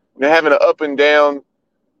after having an up and down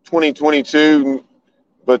 2022,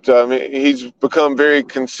 but he's become very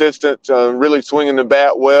consistent, really swinging the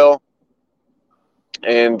bat well,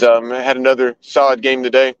 and had another solid game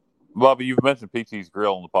today. Bobby, you've mentioned PT's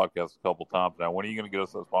Grill on the podcast a couple times now. When are you going to get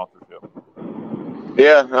us that sponsorship?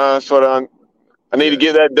 Yeah, that's what I need to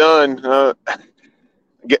get that done.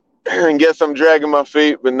 I guess I'm dragging my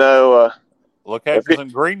feet, but no, Locations in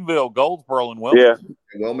Greenville, Goldsboro, and Yeah. Wilmington.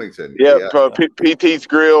 In Wilmington. Yeah. PT's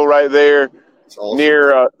Grill right there. It's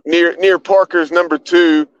awesome. Near Parker's number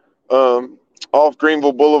 2, off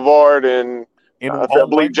Greenville Boulevard, and I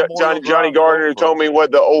believe Johnny Gardner told me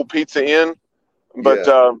what the old Pizza Inn, but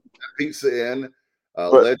Pizza Inn,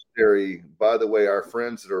 legendary. By the way, our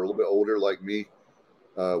friends that are a little bit older like me,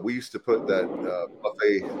 we used to put that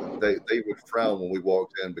buffet. They would frown when we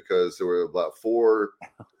walked in because there were about 4,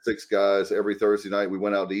 6 guys every Thursday night. We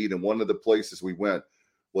went out to eat, and one of the places we went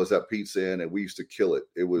was that Pizza Inn, and we used to kill it.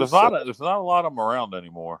 It was there's not a lot of them around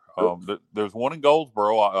anymore. There's one in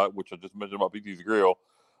Goldsboro, which I just mentioned about PT's Grill.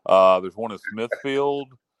 There's one in Smithfield,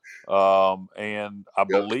 and I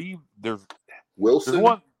believe there's Wilson. There's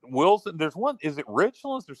one Wilson. There's one. Is it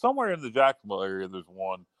Richlands? There's somewhere in the Jacksonville area. There's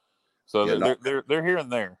one. So they're here and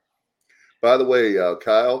there. By the way,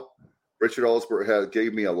 Kyle, Richard Allsburg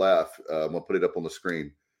gave me a laugh. I'm gonna put it up on the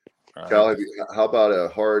screen. Kyle, how about a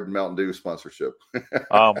hard Mountain Dew sponsorship?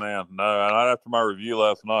 Oh man, no! Not after my review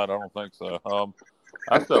last night. I don't think so.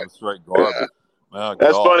 That stuff is straight garbage.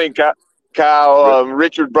 That's funny, Kyle.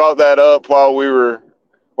 Richard brought that up while we were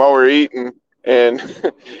eating, and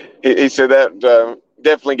he said that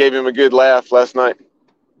definitely gave him a good laugh last night.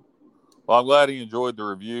 Well, I'm glad he enjoyed the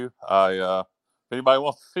review. If anybody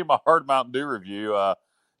wants to see my hard Mountain Dew review,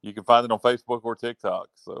 you can find it on Facebook or TikTok.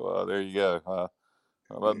 So there you go.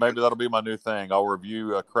 Maybe that'll be my new thing. I'll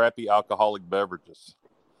review crappy alcoholic beverages.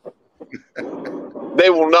 They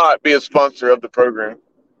will not be a sponsor of the program.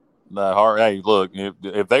 No, hey, look,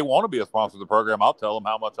 if they want to be a sponsor of the program, I'll tell them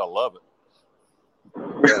how much I love it.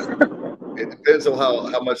 Yeah. It depends on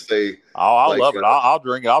how much they. I'll love it. I'll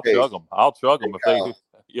drink it. I'll chug them. I'll chug them if they.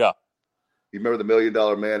 Yeah. You remember the $1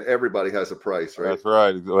 Million Man? Everybody has a price, right? That's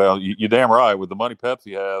right. Well, you're damn right. With the money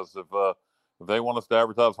Pepsi has, if they want us to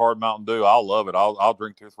advertise hard Mountain Dew, I'll love it. I'll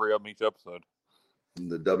drink 2 or 3 of them each episode.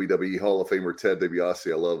 The WWE Hall of Famer Ted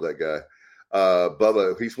DiBiase, I love that guy.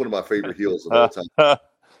 Bubba, he's one of my favorite heels of all time.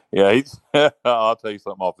 Yeah, I'll tell you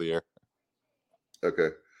something off the air. Okay.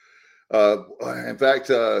 In fact,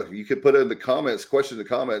 you could put in the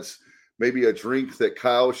comments, maybe a drink that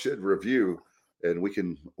Kyle should review, and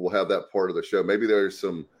we'll have that part of the show. Maybe there's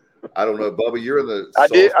some, I don't know, Bubba, you're in the. I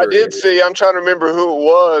did see. I'm trying to remember who it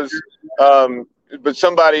was, but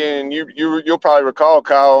somebody, and you'll probably recall,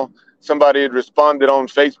 Kyle. Somebody had responded on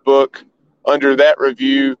Facebook under that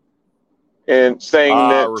review and saying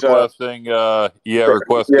that requesting the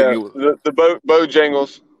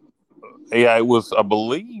Bojangles. Yeah, it was. I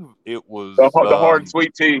believe it was the hard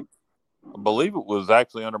sweet tea. I believe it was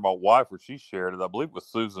actually under my wife where she shared it. I believe it was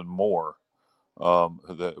Susan Moore.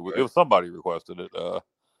 It was somebody requested it.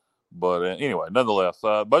 But anyway, nonetheless,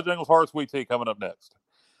 Bojangles Hard Sweet Tea coming up next.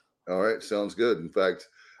 All right, sounds good. In fact,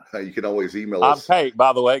 you can always email us.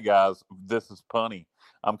 By the way, guys, this is punny.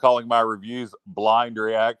 I'm calling my reviews blind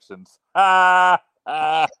reactions.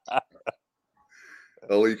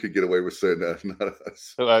 Only you could get away with saying that, not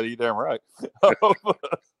us. You're damn right.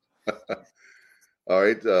 All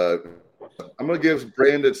right, I'm going to give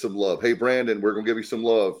Brandon some love. Hey, Brandon, we're going to give you some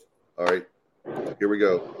love. All right, here we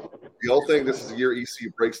go. Do y'all think this is the year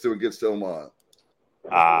ECU breaks through and gets to Omaha?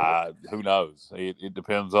 Who knows? It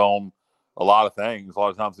depends on a lot of things. A lot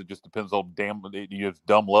of times it just depends on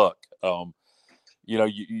dumb luck.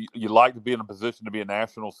 You like to be in a position to be a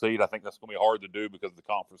national seed. I think that's going to be hard to do because of the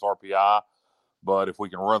conference RPI. But if we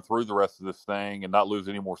can run through the rest of this thing and not lose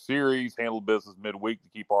any more series, handle business midweek to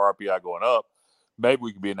keep our RPI going up, maybe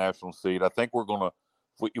we can be a national seed. I think we're going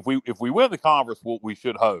to, if we win the conference, we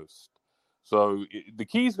should host. So the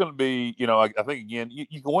key is going to be, I think again,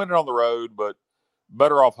 you can win it on the road, but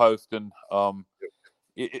better off hosting.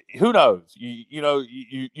 Who knows?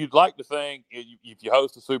 You'd like to think if you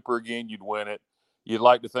host a Super again, you'd win it. You'd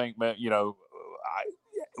like to think, man,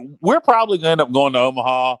 we're probably going to end up going to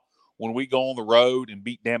Omaha when we go on the road and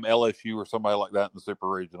beat damn LSU or somebody like that in the Super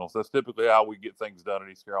Regionals. That's typically how we get things done in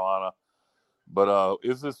East Carolina. But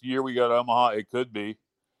is this year we go to Omaha? It could be.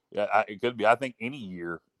 Yeah, it could be. I think any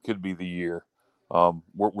year could be the year.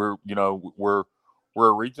 We're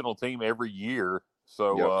a regional team every year,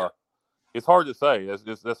 so it's hard to say.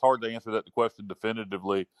 That's hard to answer that question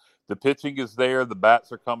definitively. The pitching is there. The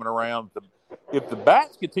bats are coming around. If the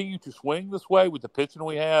bats continue to swing this way with the pitching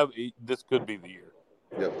we have, this could be the year.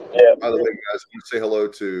 Yep. Yeah. By the way, guys, I want to say hello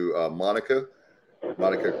to Monica.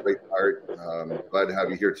 Monica, great heart. Glad to have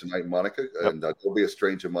you here tonight, Monica. Yep. And don't be a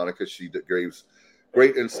stranger, Monica. She gives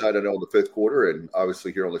great insight, I know, in the fifth quarter and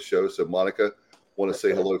obviously here on the show. So, Monica, want to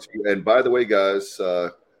say hello to you. And by the way, guys,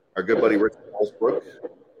 our good buddy Richard Allsburg,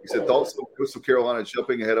 he said, thoughts on Coastal Carolina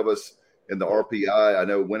jumping ahead of us in the RPI. I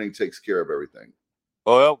know winning takes care of everything.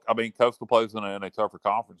 Well, I mean, Coastal plays in a tougher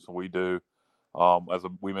conference than we do.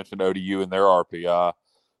 We mentioned ODU and their RPI.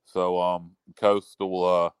 So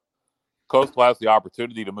Coastal has the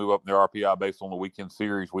opportunity to move up in their RPI based on the weekend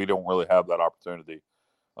series. We don't really have that opportunity.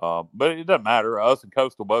 But it doesn't matter. Us and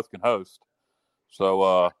Coastal both can host.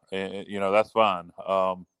 So, that's fine.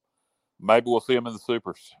 Maybe we'll see them in the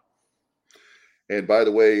Supers. And by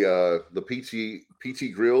the way, the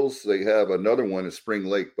PT Grills, they have another one in Spring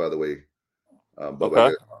Lake, by the way.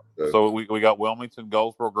 Okay. So we got Wilmington,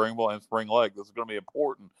 Goldsboro, Greenville, and Spring Lake. This is going to be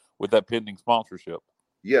important with that pending sponsorship.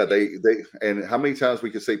 Yeah, they and how many times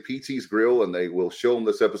we can say PT's Grill, and they will show them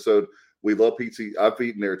this episode. We love PT. I've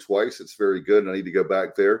eaten there twice. It's very good, and I need to go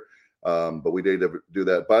back there. But we need to do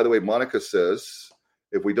that. By the way, Monica says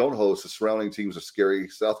if we don't host, the surrounding teams are scary.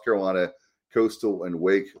 South Carolina, Coastal, and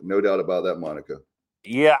Wake. No doubt about that, Monica.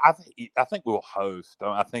 Yeah, I think we'll host.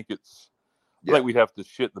 I think I think we'd have to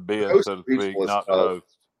shit the bed, so to speak, not to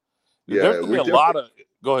host. Yeah, there's going to be a lot of.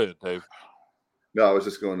 Go ahead, Dave. No, I was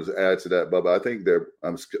just going to add to that, Bubba. I think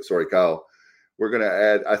I'm sorry, Kyle. We're going to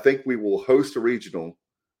add. I think we will host a regional,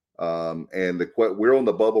 and we're on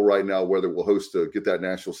the bubble right now whether we'll host to get that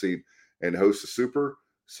national seed and host a super.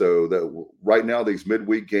 So that right now these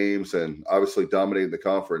midweek games and obviously dominating the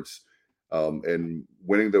conference and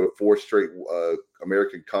winning the fourth straight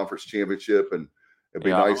American Conference Championship, and it'd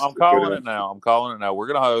be nice. I'm calling it now. We're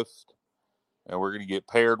going to host, and we're going to get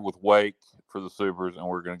paired with Wake for the Supers, and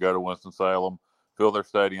we're going to go to Winston-Salem, fill their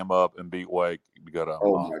stadium up, and beat Wake. We got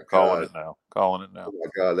calling it now. Oh my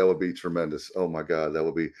God, that would be tremendous. Oh my God, that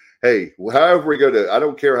would be. Hey, however we go I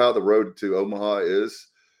don't care how the road to Omaha is.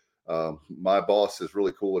 My boss is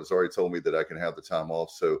really cool and has already told me that I can have the time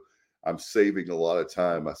off, so I'm saving a lot of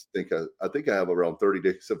time. I think I have around 30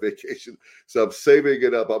 days of vacation, so I'm saving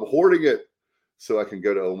it up. I'm hoarding it so I can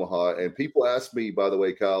go to Omaha. And people ask me, by the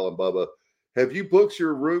way, Kyle and Bubba, have you booked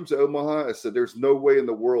your rooms at Omaha? I said, there's no way in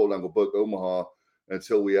the world I'm going to book Omaha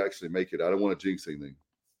until we actually make it. I don't want to jinx anything.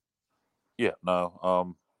 Yeah,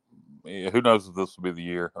 no. Who knows if this will be the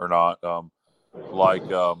year or not? Oh,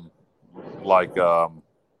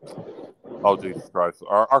 Jesus Christ.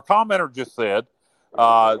 Our commenter just said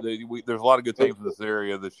there's a lot of good teams in this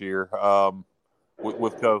area this year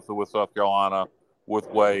with Coastal, with South Carolina, with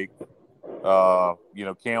Wake.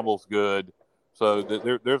 Campbell's good. So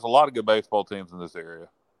there's a lot of good baseball teams in this area.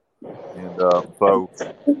 And so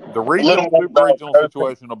the super regional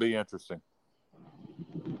situation will be interesting.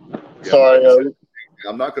 Yeah, sorry.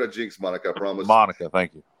 I'm not going to jinx Monica, I promise. Monica,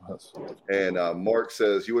 thank you. And Mark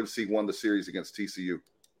says UNC won the series against TCU.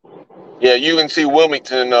 Yeah, UNC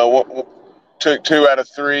Wilmington took 2 out of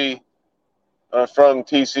 3 from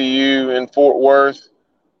TCU in Fort Worth.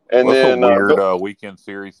 And What's then a weird weekend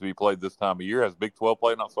series to be played this time of year? Has Big 12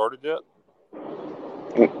 play not started yet?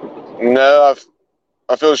 No,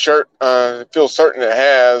 I feel certain it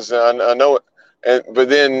has. I know it, but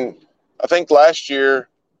then I think last year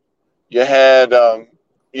you had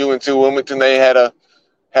UNC Wilmington. They had a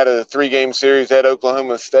 3-game series at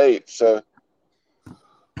Oklahoma State. So,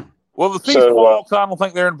 well, the Season Hawks, I don't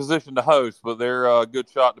think they're in position to host, but they're a good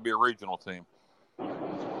shot to be a regional team.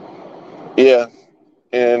 Yeah,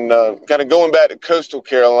 and kind of going back to Coastal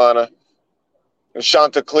Carolina,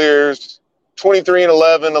 Chanticleers.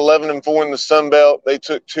 23-11, 11-4 in the Sun Belt. They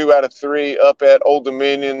took 2 out of 3 up at Old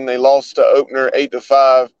Dominion. They lost to Opener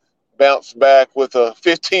 8-5, bounced back with a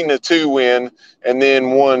 15-2 win, and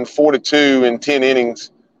then won 4-2 in 10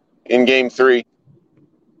 innings in Game 3.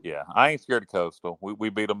 Yeah, I ain't scared of Coastal.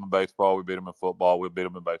 We beat them in baseball. We beat them in football. We'll beat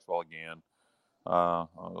them in baseball again.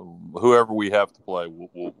 Whoever we have to play,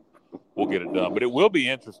 we'll get it done. But it will be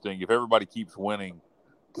interesting if everybody keeps winning,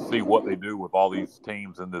 to see what they do with all these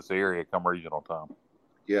teams in this area come regional time.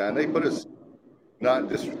 Yeah, and they put us, not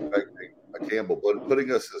disrespecting Campbell, but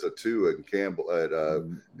putting us as a 2 in Campbell at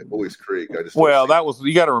Boys Creek. That was,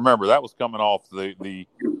 you got to remember, that was coming off the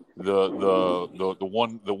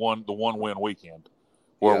one win weekend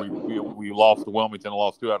where we lost to Wilmington and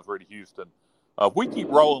lost 2 out of 3 to Houston. If we keep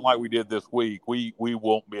rolling like we did this week, we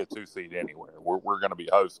won't be a 2 seed anywhere. We're going to be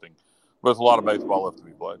hosting. But there's a lot of baseball left to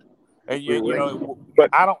be played. And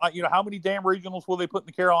I don't. How many damn regionals will they put in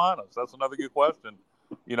the Carolinas? That's another good question.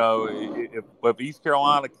 If East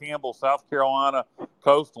Carolina, Campbell, South Carolina,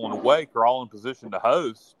 Coastal, and Wake are all in position to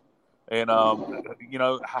host, and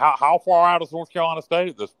how far out is North Carolina State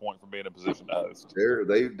at this point from being in position to host?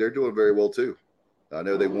 They're doing very well too. I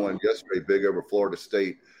know they won yesterday big over Florida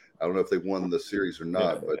State. I don't know if they won the series or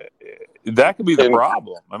not, but that could be the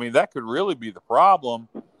problem. I mean, that could really be the problem.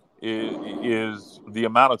 Is the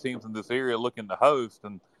amount of teams in this area looking to host,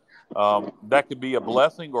 and that could be a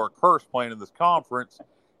blessing or a curse playing in this conference.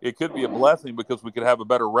 it could be a blessing because we could have a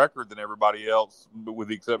better record than everybody else, with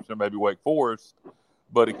the exception of maybe Wake Forest.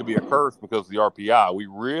 But it could be a curse because of the RPI. We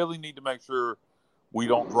really need to make sure we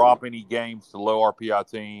don't drop any games to low RPI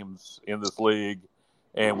teams in this league,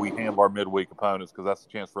 and we handle our midweek opponents, because that's a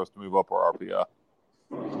chance for us to move up our RPI.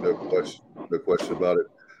 No question about it.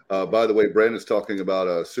 By the way, Brandon's talking about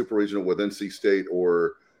a super regional with NC State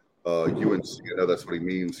or UNC. I know that's what he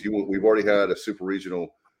means. We've already had a super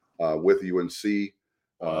regional with UNC.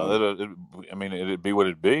 It'd be what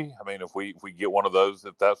it'd be. I mean, if we get one of those,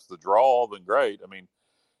 if that's the draw, then great. I mean,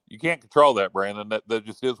 you can't control that, Brandon. That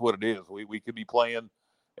just is what it is. We could be playing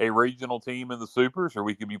a regional team in the supers, or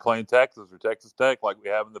we could be playing Texas or Texas Tech like we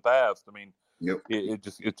have in the past. I mean, yep.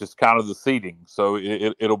 It's just kind of the seeding. So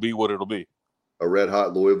it'll be what it'll be. A red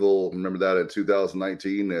hot Louisville. Remember that in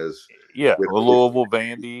 2019 as Louisville,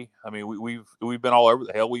 Vandy. I mean, we've been all over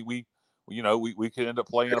the hell. We could end up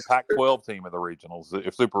playing a Pac-12 team in the regionals,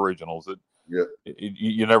 if super regionals.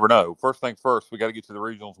 You never know. First things first, we got to get to the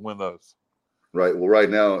regionals and win those. Right. Well, right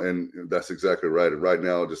now, and that's exactly right. And right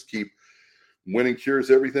now, just keep winning cures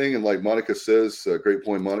everything. And like Monica says, great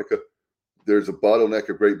point, Monica. There's a bottleneck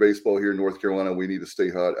of great baseball here in North Carolina. We need to stay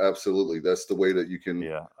hot. Absolutely. That's the way that you can.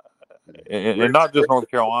 Yeah. And not just North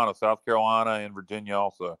Carolina, South Carolina and Virginia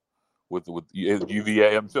also with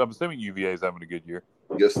UVA. I'm assuming UVA is having a good year.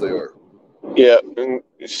 Yes, they are. Yeah. And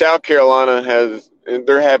South Carolina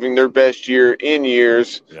they're having their best year in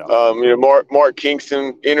years. Yeah. Mark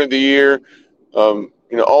Kingston entered the year, on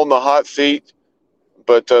the hot seat,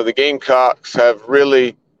 but the Gamecocks have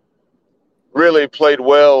really, really played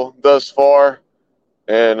well thus far.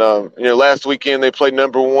 And, last weekend they played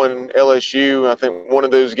number one LSU. I think one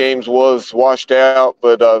of those games was washed out,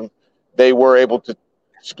 but they were able to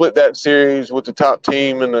split that series with the top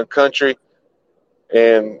team in the country.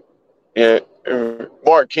 And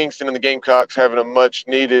Mark Kingston and the Gamecocks having a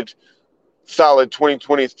much-needed solid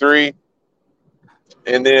 2023.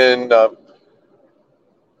 And then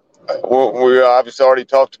we obviously already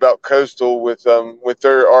talked about Coastal with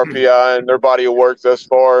their RPI and their body of work thus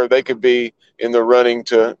far. They could be in the running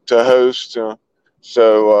to host.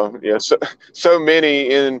 So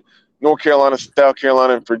many in North Carolina, South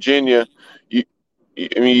Carolina, and Virginia.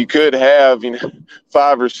 You could have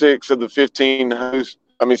 5 or 6 of the 15 hosts.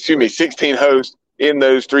 16 hosts in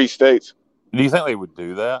those 3 states. Do you think they would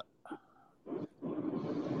do that?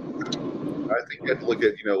 I think you have to look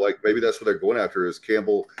at, like maybe that's what they're going after is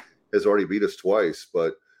Campbell has already beat us twice.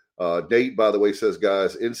 But Nate, by the way, says,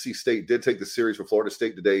 guys, NC State did take the series for Florida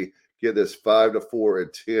State today. Get this 5-4 in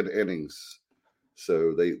 10 innings.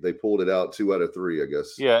 So they pulled it out 2 out of 3, I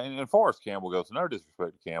guess. Yeah, and as far as Campbell goes, no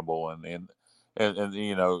disrespect to Campbell, and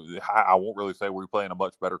I won't really say we're playing a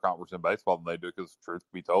much better conference in baseball than they do, because truth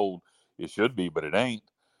be told, it should be, but it ain't.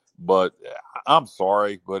 But I'm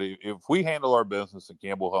sorry, but if we handle our business and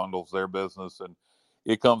Campbell handles their business, and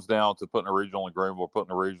it comes down to putting a regional in Greenville or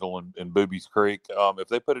putting a regional in Boobies Creek, if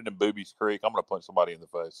they put it in Boobies Creek, I'm going to punch somebody in the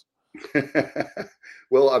face.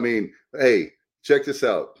 Well, hey, check this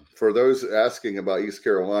out. For those asking about East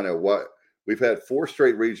Carolina, we've had 4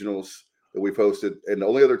 straight regionals that we've hosted, and the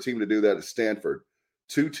only other team to do that is Stanford.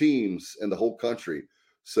 2 teams in the whole country.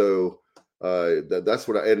 So that's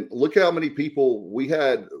what and look how many people we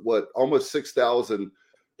had. Almost 6,000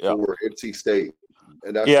 for NC State,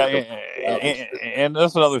 and that's and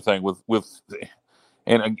that's another thing with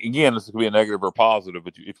and again, this could be a negative or positive,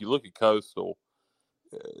 but if you look at Coastal,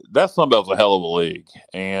 that Sunbelt's a hell of a league,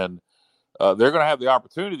 and they're going to have the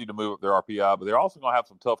opportunity to move up their RPI, but they're also going to have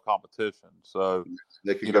some tough competition. So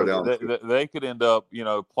they could go down. They could end up,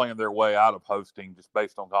 playing their way out of hosting just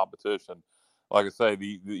based on competition. Like I say,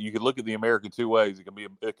 you could look at the American 2 ways. It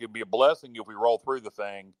can be a blessing if we roll through the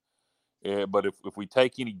thing, but if we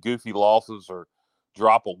take any goofy losses or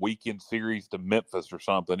drop a weekend series to Memphis or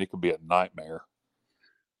something, it could be a nightmare.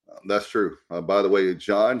 That's true. By the way,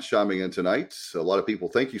 John chiming in tonight. A lot of people,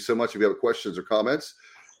 thank you so much. If you have questions or comments,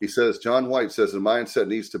 he says, John White says, the mindset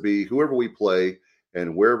needs to be whoever we play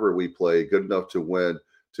and wherever we play, good enough to win.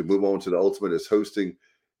 To move on to the ultimate is hosting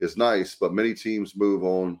is nice, but many teams move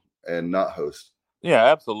on and not host. Yeah,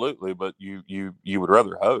 absolutely. But you would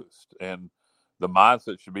rather host, and the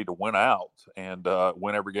mindset should be to win out and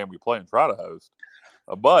win every game we play and try to host.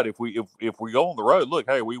 But if we go on the road, look,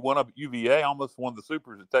 hey, we won up at UVA, almost won the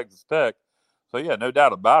Supers at Texas Tech. So yeah, no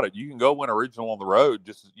doubt about it. You can go win a regional on the road,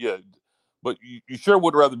 but you sure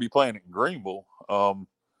would rather be playing it in Greenville.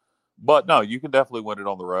 But no, you can definitely win it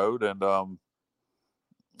on the road. And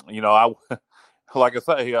I like I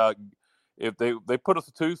say, if they put us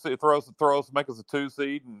a 2 seed, throw us, make us a 2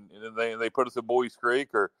 seed, and they put us at Boys Creek,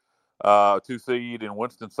 or 2 seed in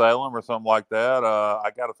Winston-Salem or something like that.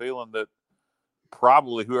 I got a feeling that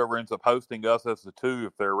probably whoever ends up hosting us as the 2,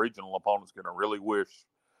 if their regional opponent's going to really wish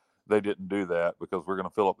they didn't do that because we're going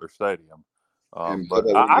to fill up their stadium.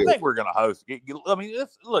 But I think we're going to host. I mean,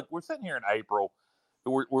 look, we're sitting here in April.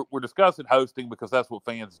 We're discussing hosting because that's what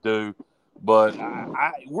fans do. But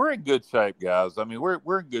we're in good shape, guys. I mean,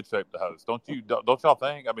 we're in good shape to host. Don't y'all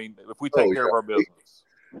think? I mean, if we take care of our business.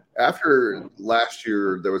 After last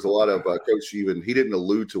year, there was a lot of Coach he didn't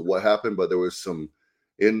allude to what happened, but there was some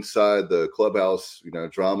inside the clubhouse,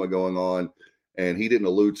 drama going on, and he didn't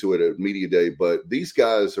allude to it at media day. But these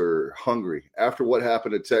guys are hungry after what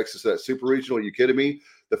happened in Texas, that super regional. Are you kidding me?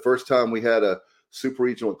 The first time we had a super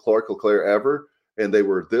regional at Clark LeClaire ever, and they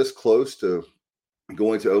were this close to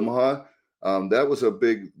going to Omaha. That was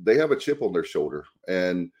they have a chip on their shoulder.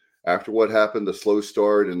 And after what happened, the slow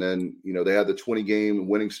start, and then, they had the 20-game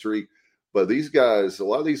winning streak. But a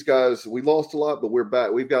lot of these guys, we lost a lot, but we're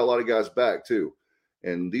back. We've got a lot of guys back too.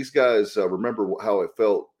 And these guys remember how it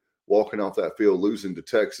felt walking off that field, losing to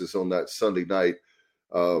Texas on that Sunday night,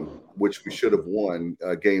 which we should have won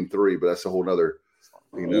game 3, but that's a whole nother,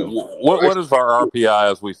 What is our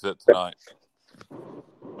RPI as we sit tonight?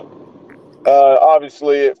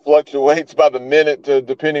 Obviously, it fluctuates by the minute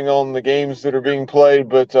depending on the games that are being played.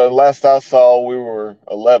 But last I saw, we were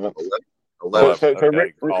 11th. 11th. So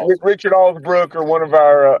okay, awesome. Richard Allsbrook or one of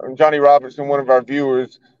our Johnny Robertson, one of our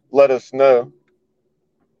viewers, let us know.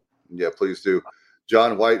 Yeah, please do.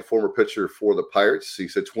 John White, former pitcher for the Pirates. He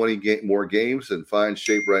said 20 more games in fine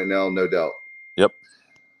shape right now, no doubt. Yep.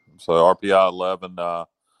 So RPI 11. I'm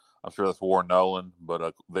sure that's Warren Nolan,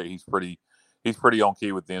 but he's pretty on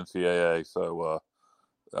key with the NCAA. So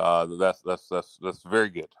that's very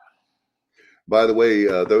good. By the way,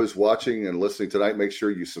 those watching and listening tonight, make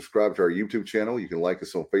sure you subscribe to our YouTube channel. You can like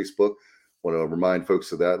us on Facebook. Want to remind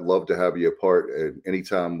folks of that. Love to have you a part. And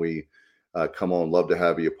anytime we come on, love to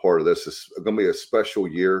have you a part of this. It's going to be a special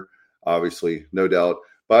year, obviously, no doubt.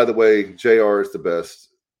 By the way, JR is the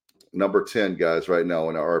best. Number 10, guys, right now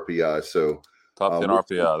in our RPI. So top 10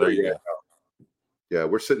 RPI. There you go. Yeah,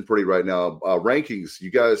 we're sitting pretty right now. Rankings,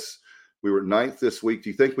 you guys, we were 9th this week. Do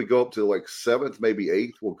you think we go up to like 7th, maybe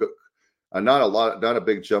 8th? We'll go. Not a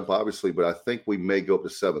big jump, obviously, but I think we may go up to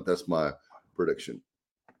 7th. That's my prediction.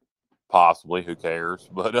 Possibly, who cares?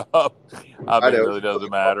 But it really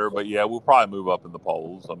doesn't matter. But yeah, we'll probably move up in the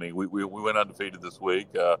polls. I mean, we went undefeated this week.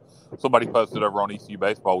 Somebody posted over on ECU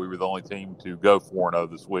Baseball we were the only team to go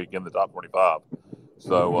 4-0 this week in the top 25.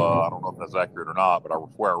 So I don't know if that's accurate or not, but I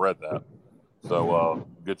swear I read that. So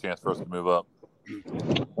good chance for us to move up.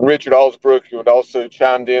 Richard Allsbrook would also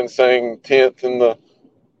chimed in saying 10th in the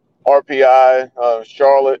RPI.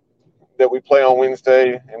 Charlotte that we play on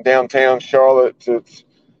Wednesday in downtown Charlotte. It's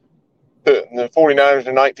the 49ers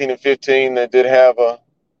are 19-15. They did have a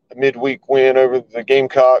midweek win over the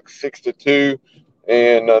Gamecocks 6-2,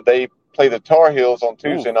 and they play the Tar Heels on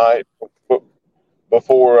Tuesday night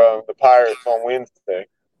before the Pirates on Wednesday.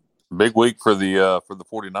 Big week for the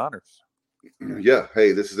 49ers. Yeah,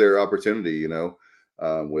 hey, this is their opportunity.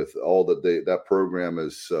 With all that program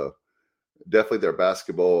is definitely their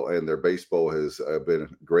basketball and their baseball has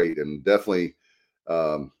been great, and definitely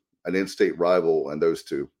an in-state rival in those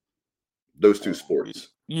two sports.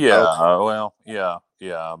 Yeah, yeah.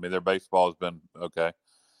 I mean, their baseball has been okay.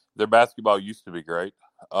 Their basketball used to be great.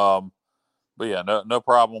 But yeah, no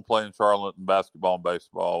problem playing Charlotte in basketball and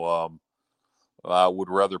baseball. I would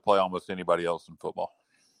rather play almost anybody else in football.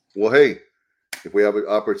 Well, hey, if we have an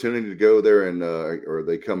opportunity to go there and or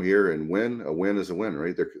they come here and win, a win is a win,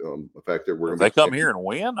 right? The fact that we're if they come here and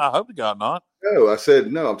win, I hope to God not. No, I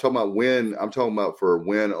said no. I'm talking about win. I'm talking about for a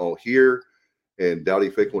win on here and Dowdy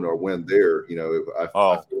Ficklen or win there. I feel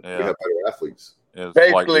like we have better athletes. It's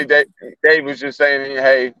basically, Dave was just saying,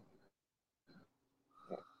 hey,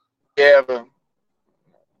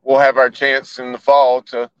 we'll have our chance in the fall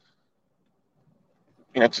to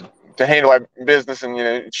handle our business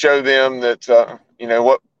and show them that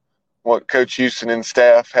what Coach Houston and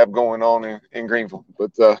staff have going on in Greenville.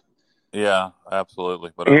 But yeah, absolutely.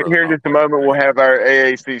 But here in just a moment, we'll have our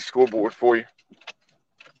AAC scoreboard for you.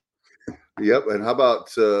 Yep, and how about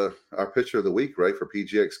our pitcher of the week, right, for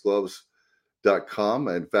pgxgloves.com?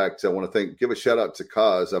 In fact, I want to give a shout out to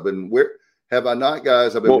Kaz. I've been wearing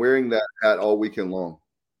that hat all weekend long.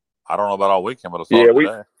 I don't know about all weekend, but I saw it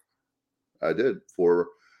today. I did for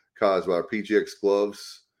Kaz by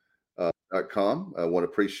pgxgloves.com. I want to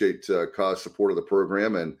appreciate Kaz's support of the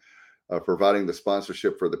program and providing the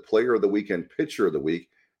sponsorship for the player of the week and pitcher of the week.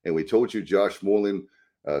 And we told you Josh Moreland,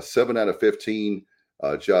 7 out of 15.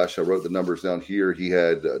 Josh, I wrote the numbers down here. He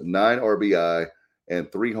had 9 RBI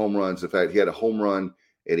and 3 home runs. In fact, he had a home run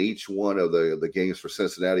in each one of the games for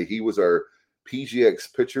Cincinnati. He was our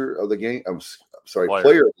PGX pitcher of the game. I'm sorry,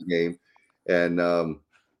 player of the game. And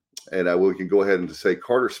we can go ahead and say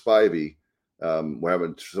Carter Spivey. We're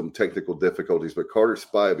having some technical difficulties, but Carter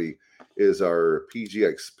Spivey is our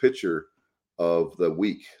PGX pitcher of the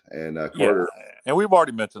week. And Carter, and we've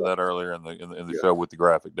already mentioned that earlier in the show with the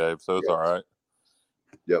graphic, Dave. So it's all right.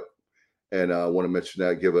 Yep. And I want to mention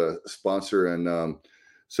that, give a sponsor. And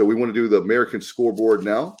so we want to do the American scoreboard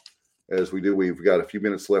now. As we do, we've got a few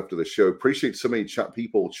minutes left of the show. Appreciate so many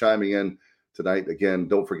people chiming in tonight. Again,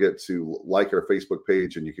 don't forget to like our Facebook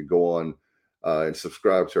page, and you can go on and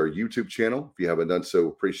subscribe to our YouTube channel if you haven't done so.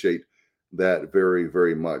 Appreciate that very,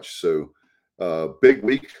 very much. So big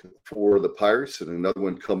week for the Pirates, and another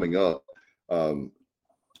one coming up. And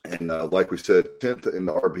like we said, 10th in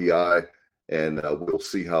the RBI, and we'll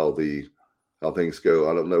see how things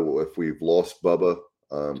go. I don't know if we've lost Bubba.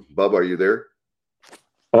 Bubba, are you there?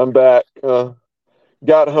 I'm back.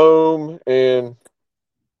 Got home and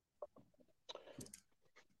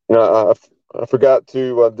I forgot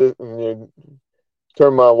to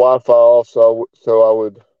turn my Wi-Fi off, so I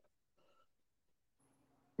would,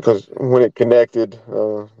 because when it connected,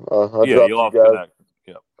 I dropped you guys.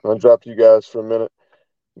 Yep. I dropped you guys for a minute,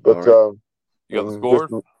 but right. You got the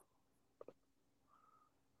score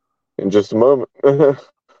in just a moment.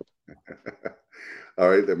 All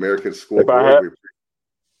right, the American scoreboard.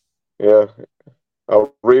 Yeah,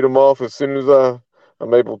 I'll read them off as soon as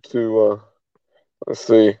I'm able to. Let's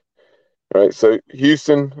see. All right, so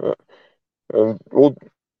Houston, and we'll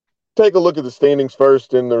take a look at the standings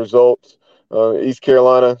first and the results. East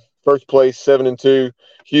Carolina, first place, 7-2.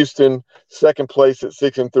 Houston, second place at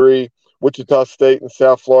 6-3. Wichita State and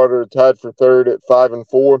South Florida are tied for third at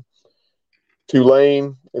 5-4.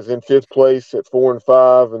 Tulane is in fifth place at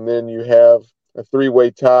 4-5, and then you have a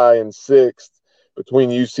 3-way tie in sixth between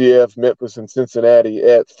UCF, Memphis, and Cincinnati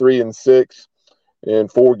at 3-6, and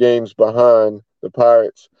 4 games behind the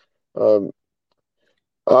Pirates.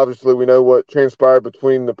 Obviously, we know what transpired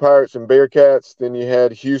between the Pirates and Bearcats. Then you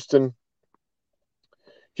had Houston.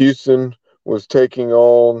 Houston was taking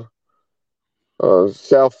on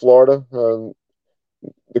South Florida. The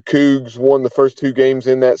Cougs won the first 2 games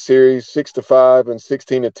in that series, 6-5 and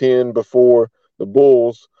 16-10, before the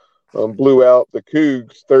Bulls blew out the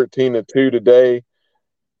Cougs 13-2 today.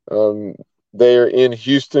 There in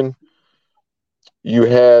Houston, you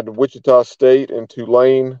had Wichita State and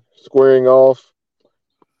Tulane squaring off,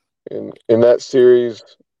 and in that series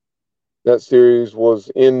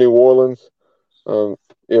was in New Orleans.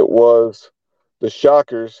 It was the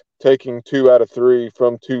Shockers taking 2 out of 3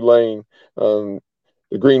 from Tulane. The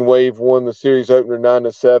Green Wave won the series opener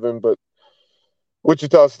 9-7, but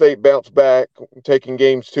Wichita State bounced back, taking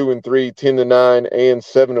games 2 and 3, 10-9 and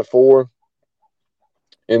 7-4.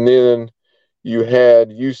 And then you had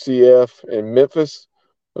UCF and Memphis.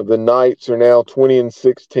 The Knights are now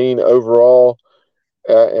 20-16 overall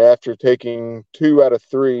after taking 2 out of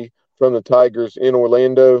 3 from the Tigers in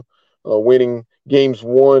Orlando, winning games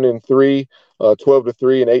 1 and 3,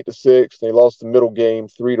 12-3 and 8-6. They lost the middle game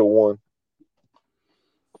 3-1.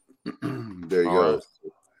 There you go. Right.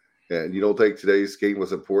 And you don't think today's game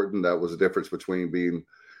was important? That was the difference between being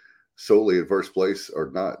solely in first place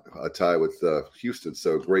or not, a tie with Houston.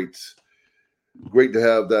 So great to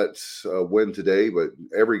have that win today. But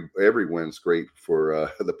every win's great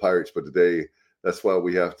for the Pirates. But today, that's why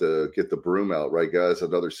we have to get the broom out, right, guys?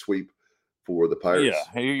 Another sweep for the Pirates.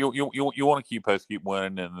 Yeah, you want to keep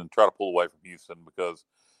winning and then try to pull away from Houston, because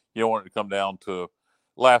you don't want it to come down to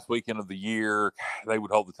last weekend of the year. They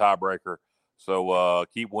would hold the tiebreaker. So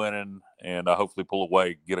keep winning and hopefully pull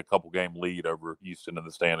away, get a couple game lead over Houston in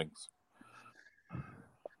the standings.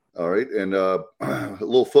 All right, and a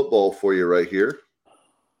little football for you right here.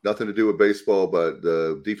 Nothing to do with baseball, but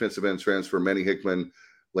the defensive end transfer Manny Hickman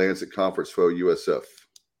lands at Conference for USF.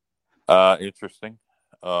 Interesting.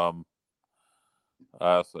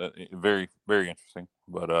 Very, very interesting.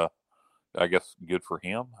 But I guess good for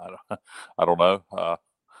him. I don't know.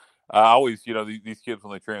 I always, these kids,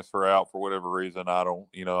 when they transfer out for whatever reason, I'm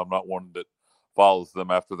not one that follows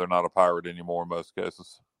them after they're not a Pirate anymore in most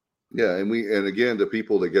cases. Yeah, and again, the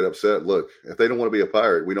people that get upset, look, if they don't want to be a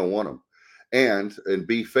Pirate, we don't want them. And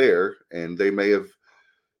be fair, and they may have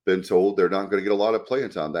been told they're not going to get a lot of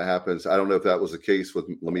playing time. That happens. I don't know if that was the case with.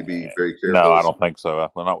 Let me be very careful. No, I don't think so.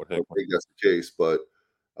 Not with Hickman. I think that's the case, but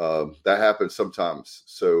that happens sometimes.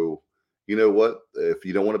 So you know what? If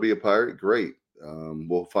you don't want to be a Pirate, great.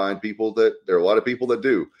 We'll find people that there are a lot of people that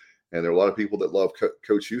do, and there are a lot of people that love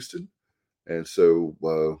Coach Houston, and so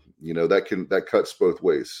that cuts both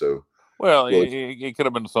ways. So Well, it could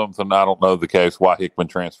have been something. I don't know the case why Hickman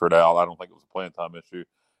transferred out. I don't think it was a playing time issue.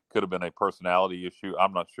 Could have been a personality issue.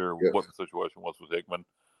 I'm not sure what the situation was with Hickman.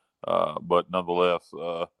 But nonetheless,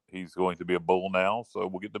 he's going to be a Bull now, so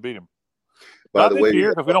we'll get to beat him. Not this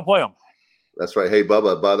year because we don't play him. That's right. Hey,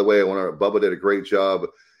 Bubba, by the way, Bubba did a great job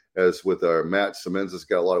as with our Matt Simmons has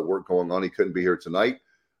got a lot of work going on. He couldn't be here tonight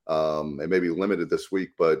and maybe limited this week,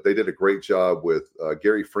 but they did a great job with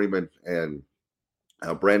Gary Freeman and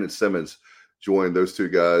Brandon Simmons joined those two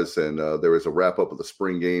guys. And there was a wrap up of the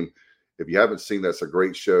spring game. If you haven't seen that, it's a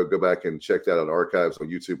great show. Go back and check that out on archives on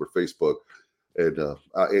YouTube or Facebook. And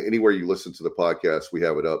anywhere you listen to the podcast, we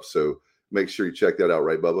have it up. So make sure you check that out,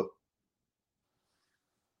 right, Bubba?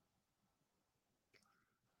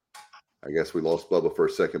 I guess we lost Bubba for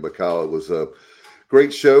a second, but Kyle, it was a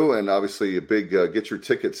great show and obviously a big get your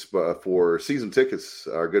tickets for season tickets.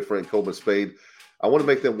 Our good friend Coleman Spain. I want to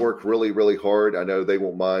make them work really, really hard. I know they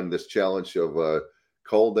won't mind this challenge of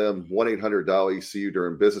call them 1-800-ECU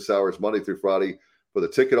during business hours, Monday through Friday, for the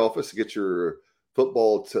ticket office to get your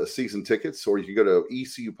football season tickets, or you can go to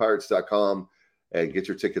ecupirates.com and get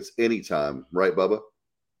your tickets anytime. Right, Bubba?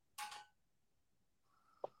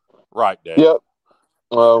 Right, Dave. Yep.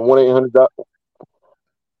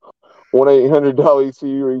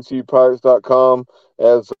 1-800-ECU or ecupirates.com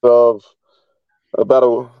as of about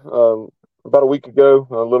a week ago,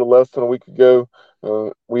 a little less than a week ago.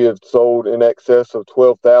 We have sold in excess of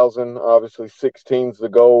 12,000. Obviously, 16's the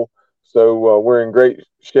goal. So we're in great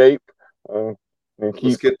shape. And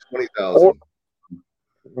let's get 20,000.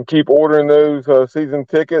 And keep ordering those season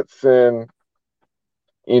tickets. And,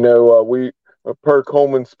 we, per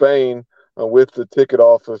Coleman Spain, with the ticket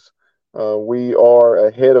office, we are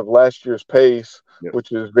ahead of last year's pace,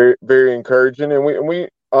 which is very, very encouraging. And we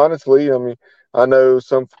honestly, I know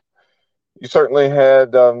you certainly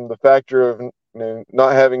had the factor of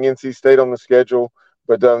not having NC State on the schedule,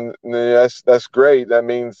 but that's great. That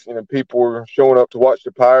means people are showing up to watch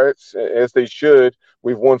the Pirates, as they should.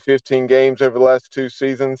 We've won 15 games over the last 2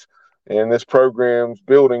 seasons, and this program's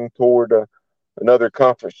building toward another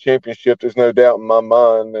conference championship. There's no doubt in my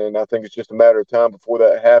mind, and I think it's just a matter of time before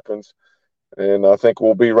that happens. And I think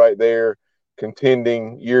we'll be right there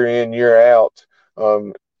contending year in, year out,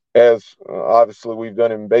 as obviously we've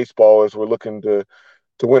done in baseball, as we're looking to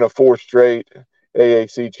win a 4th straight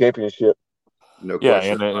AAC championship. No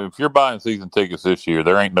question. And if you're buying season tickets this year,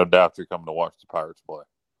 there ain't no doubt you're coming to watch the Pirates play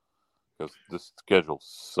because this schedule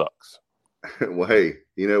sucks. Well, hey,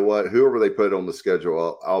 you know what? Whoever they put on the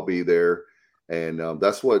schedule, I'll be there. And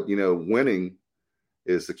that's what, winning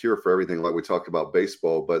is the cure for everything, like we talked about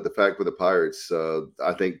baseball. But the fact with the Pirates,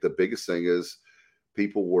 I think the biggest thing is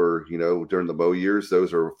people were, during the Mo years,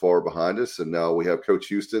 those are far behind us. And now we have Coach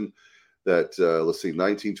Houston that,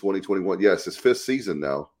 19, 20, 21. Yes, it's 5th season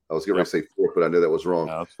now. I was going to say 4th, but I knew that was wrong.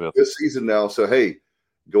 No, it's 5th. 5th season now. So, hey,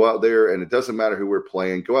 go out there, and it doesn't matter who we're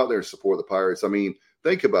playing. Go out there and support the Pirates. I mean,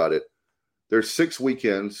 think about it. There's 6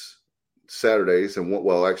 weekends, Saturdays, and 5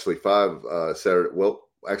 Saturday. Well,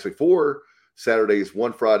 actually 4 Saturdays,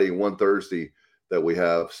 1 Friday, and 1 Thursday that we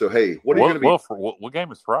have. So, hey, what are you going to be? Well, what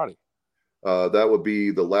game is Friday? That would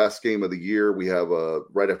be the last game of the year. We have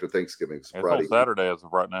right after Thanksgiving. It's Friday. On Saturday as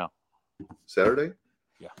of right now. Saturday?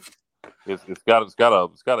 Yeah. It's on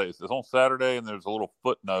Saturday, and there's a little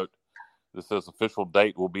footnote that says official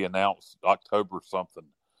date will be announced October something.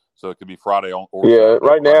 So it could be Friday on. Or Saturday.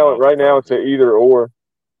 Right now it's an either or.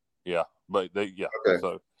 Yeah, but okay.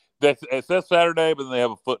 So it says Saturday, but then they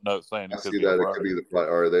have a footnote saying it could be Friday. It could be the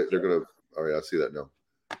Friday. All right, they're going to. All right, I see that now.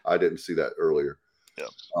 I didn't see that earlier.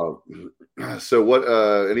 Yeah. So what?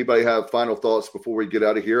 Anybody have final thoughts before we get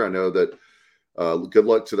out of here? I know that. Good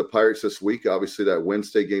luck to the Pirates this week. Obviously, that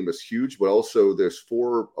Wednesday game is huge, but also there's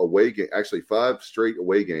 4 away games, actually 5 straight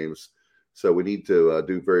away games. So we need to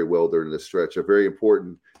do very well during this stretch. A very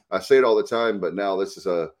important. I say it all the time, but now this is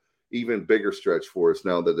a even bigger stretch for us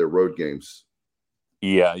now that they're road games.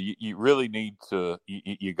 Yeah, you really need to.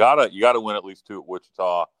 You gotta win at least 2 at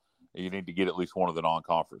Wichita. You need to get at least one of the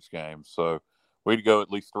non-conference games. So we'd go at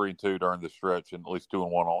least 3-2 during the stretch, and at least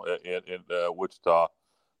 2-1 in Wichita.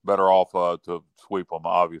 Better off to sweep them,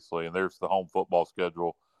 obviously. And there's the home football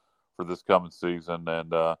schedule for this coming season.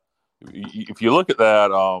 And if you look at that,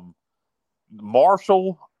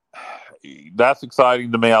 Marshall, that's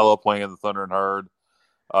exciting to me. I love playing the Thunder and Herd.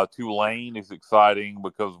 Tulane is exciting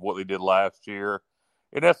because of what they did last year.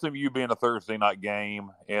 And SMU being a Thursday night game,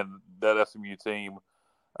 and that SMU team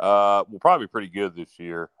will probably be pretty good this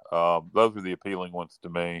year. Those are the appealing ones to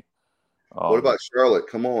me. What about Charlotte?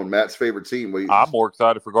 Come on, Matt's favorite team. I'm more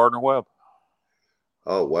excited for Gardner-Webb.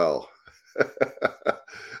 Oh, wow.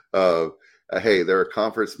 hey, they're a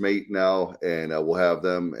conference mate now, and we'll have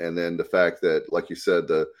them. And then the fact that, like you said,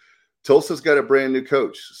 Tulsa's got a brand new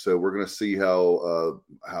coach, so we're going to see how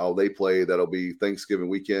they play. That'll be Thanksgiving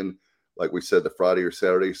weekend, like we said, the Friday or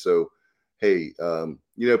Saturday. So, hey,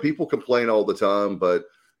 people complain all the time, but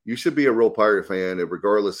you should be a real Pirate fan, and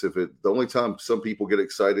regardless if the only time some people get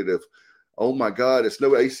excited if, oh my God, it's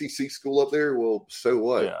no ACC school up there. Well, so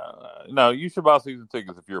what? Yeah, no, you should buy season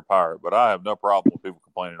tickets if you're a Pirate, but I have no problem with people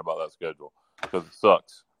complaining about that schedule because it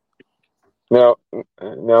sucks. Now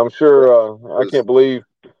I'm sure I can't believe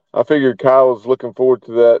I figured Kyle was looking forward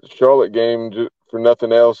to that Charlotte game just for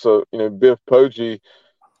nothing else. So Biff Poggi,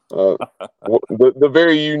 the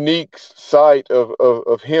very unique sight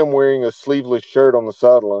of him wearing a sleeveless shirt on the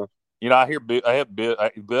sideline. I hear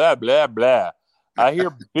blah blah blah. I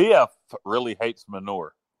hear Biff really hates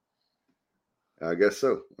manure. I guess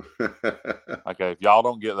so. Okay, if y'all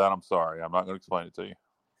don't get that, I'm sorry. I'm not going to explain it to you.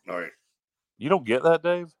 All right. You don't get that,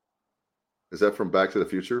 Dave? Is that from Back to the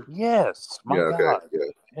Future? Yes. My God. Okay. Yeah.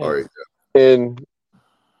 Yes. All right. And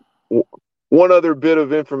one other bit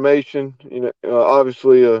of information,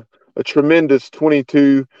 obviously a tremendous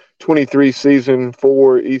 22-23 season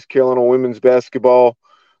for East Carolina women's basketball,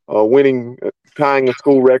 tying a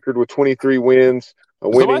school record with 23 wins.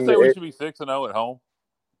 Somebody say we should be 6-0 at home?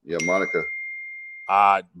 Yeah, Monica.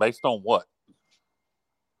 Based on what?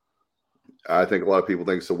 I think a lot of people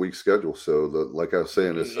think it's a weak schedule. So, like I was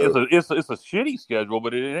saying, it's a shitty schedule,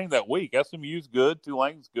 but it ain't that weak. SMU's good,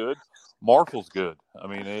 Tulane's good, Marshall's good. I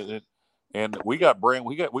mean, and we got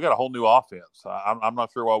a whole new offense. I'm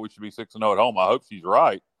not sure why we should be 6-0 at home. I hope she's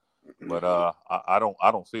right, but I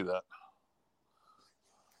don't see that.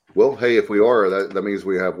 Well, hey, if we are, that means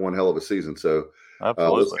we have one hell of a season. So,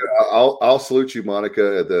 absolutely, I'll salute you,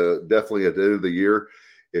 Monica. Definitely at the end of the year.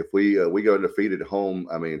 If we go undefeated at home,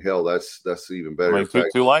 I mean, hell, that's even better. I mean,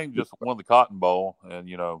 Tulane just won the Cotton Bowl, and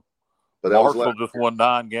but Marshall just won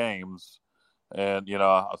 9 games, and so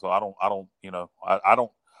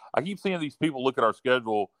I keep seeing these people look at our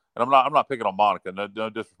schedule, and I'm not picking on Monica. No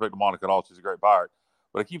disrespect to Monica at all. She's a great Pirate,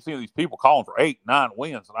 but I keep seeing these people calling for 8-9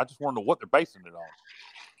 wins, and I just wonder what they're basing it on.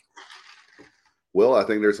 Well, I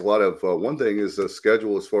think there's a lot of one thing is the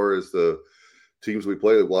schedule as far as the teams we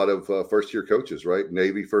play. A lot of first-year coaches, right?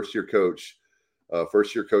 Navy first-year coach at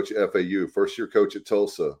FAU, first-year coach at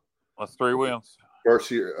Tulsa. That's 3 wins.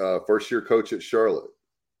 First-year coach at Charlotte.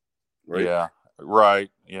 Right? Yeah,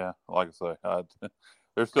 right. Yeah, like I say,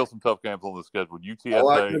 there's still some tough games on the schedule.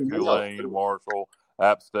 UTSA, Tulane, Marshall,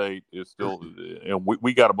 App State is still.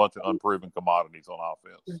 We got a bunch of unproven commodities on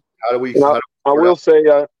offense. How do we? I will say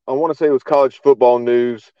I want to say it was College Football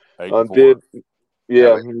News so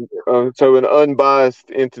an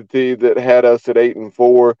unbiased entity that had us at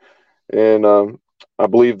 8-4, and I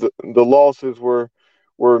believe the losses were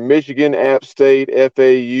Michigan, App State,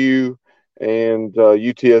 FAU, and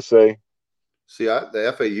UTSA. See,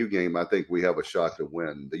 the FAU game, I think we have a shot to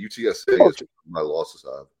win. The UTSA is my losses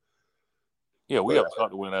of. Yeah, we have a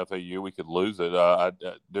shot to win FAU. We could lose it.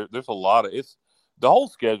 There's a lot of it's. The whole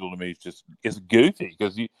schedule to me is goofy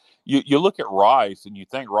because you look at Rice and you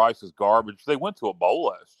think Rice is garbage. They went to a bowl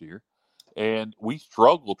last year, and we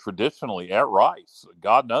struggled traditionally at Rice.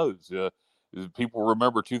 God knows. People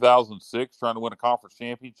remember 2006 trying to win a conference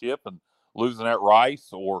championship and losing at Rice,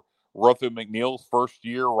 or Ruffin McNeil's first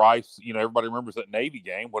year. Rice, everybody remembers that Navy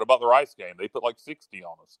game. What about the Rice game? They put like 60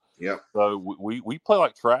 on us. Yeah. So we play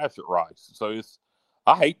like trash at Rice. So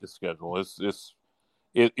I hate the schedule.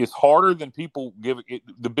 It's harder than people give it.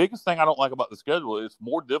 The biggest thing I don't like about the schedule is it's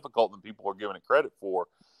more difficult than people are giving it credit for,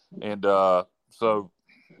 and so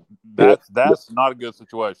that's not a good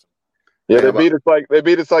situation. Yeah, they beat us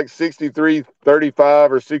like 63-35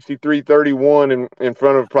 or 63-31 in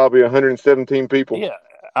front of probably 117 people. Yeah,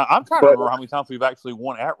 I'm trying to remember how many times we've actually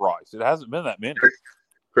won at Rice. It hasn't been that many.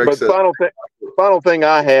 But final thing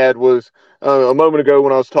I had was a moment ago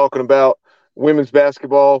when I was talking about women's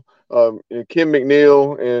basketball. Kim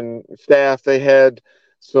McNeil and staff, they had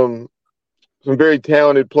some very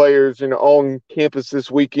talented players on campus this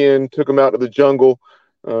weekend, took them out to the jungle.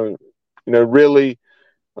 Really,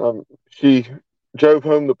 she drove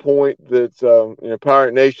home the point that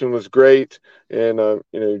Pirate Nation was great and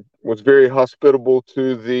was very hospitable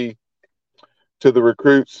to the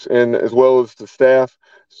recruits and as well as the staff.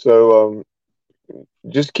 So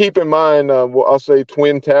just keep in mind, I'll say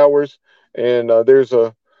Twin Towers, and there's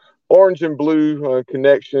a orange and blue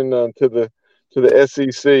connection to the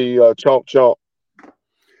SEC. Chomp chomp.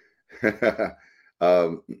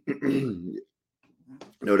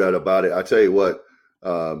 No doubt about it. I tell you what.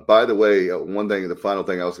 By the way, the final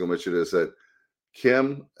thing I was going to mention is that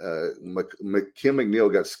Kim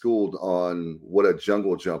McNeil got schooled on what a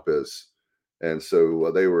jungle jump is. And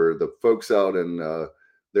so they were the folks out in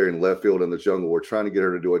there in left field in the jungle were trying to get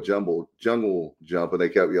her to do a jungle jump, and they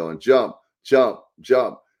kept yelling, jump, jump,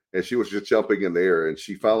 jump. And she was just jumping in the air. And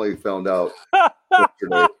she finally found out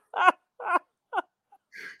yesterday.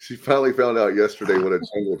 She finally found out yesterday what a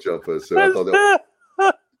jungle jump is. So I thought that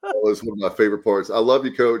was one of my favorite parts. I love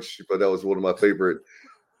you, Coach, but that was one of my favorite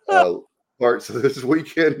parts of this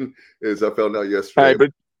weekend is I found out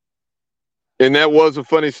yesterday. And that was a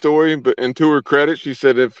funny story, but and to her credit, she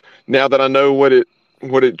said, "If now that I know what it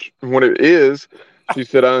is," she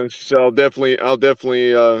said, "I'll definitely,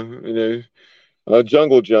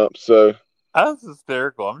 jungle jump." So that's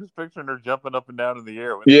hysterical. I'm just picturing her jumping up and down in the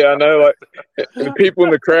air. Yeah, I know. Like, and the people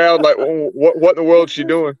in the crowd, like, what in the world is she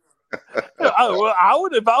doing? Well, I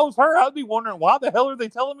would, if I was her, I'd be wondering why the hell are they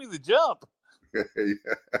telling me to jump?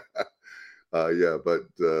 But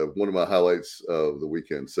one of my highlights of the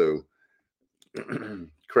weekend. So.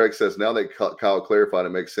 Craig says now that Kyle clarified, it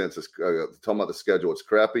makes sense. It's talking about the schedule. It's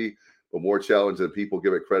crappy, but more challenging than people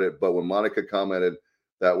give it credit. But when Monica commented,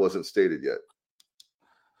 that wasn't stated yet.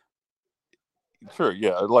 Sure,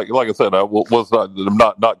 yeah. Like I said, I'm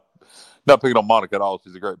not picking on Monica at all.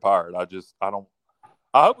 She's a great Pirate. I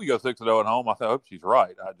hope we go 6-0 at home. I hope she's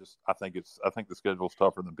right. I think the schedule's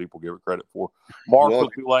tougher than people give it credit for. Marshall,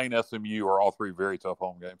 Tulane, SMU are all three very tough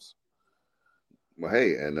home games. Well,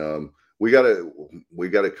 hey, and we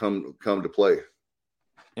gotta come to play.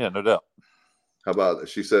 Yeah, no doubt. How about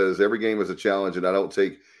she says every game is a challenge, and I don't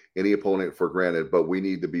take any opponent for granted, but we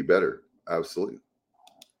need to be better. Absolutely.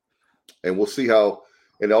 And we'll see how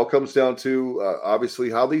it all comes down to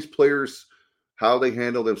obviously how these players, how they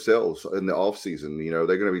handle themselves in the off season. You know,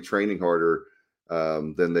 they're going to be training harder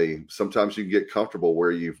than they. Sometimes you can get comfortable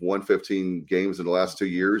where you've won 15 games in the last 2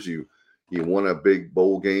 years. You won a big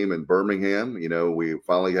bowl game in Birmingham. You know, we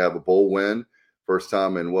finally have a bowl win, first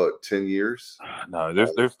time in 10 years. No,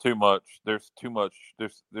 there's too much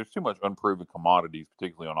unproven commodities,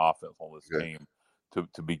 particularly on offense on this team,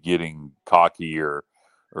 to be getting cocky or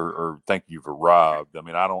think you've arrived. I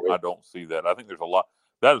mean, I don't see that. I think there's a lot.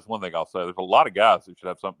 That is one thing I'll say. There's a lot of guys that should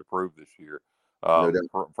have something to prove this year.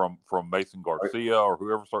 From Mason Garcia or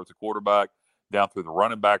whoever starts the quarterback down through the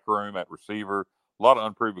running back room at receiver. A lot of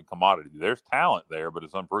unproven commodity. There's talent there, but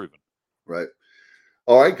it's unproven. Right.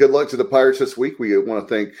 All right. Good luck to the Pirates this week. We want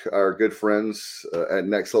to thank our good friends at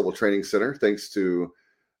Next Level Training Center. Thanks to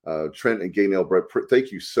Trent and Gaynell Brett.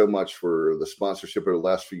 Thank you so much for the sponsorship over the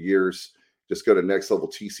last few years. Just go to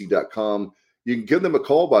nextleveltc.com. You can give them a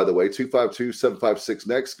call, by the way,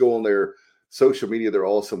 252-756-NEXT. Go on their social media. They're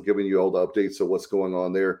awesome, giving you all the updates of what's going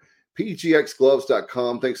on there.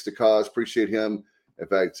 pgxgloves.com. Thanks to Kaz. Appreciate him. In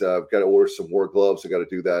fact, I've got to order some more gloves. I got to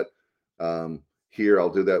do that here. I'll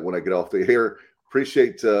do that when I get off the air.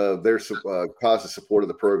 Appreciate their Kaz's support of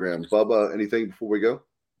the program. Bubba, anything before we go?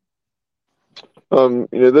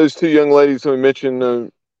 Those two young ladies that we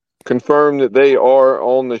mentioned confirmed that they are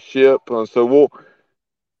on the ship. So we'll,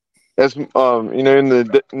 as in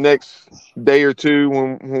the next day or two,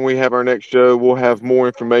 when we have our next show, we'll have more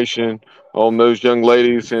information on those young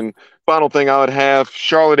ladies. And final thing I would have,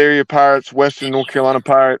 Charlotte area Pirates, Western North Carolina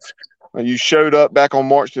Pirates. You showed up back on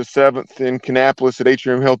March the 7th in Kannapolis at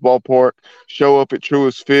Atrium Health Ballpark. Show up at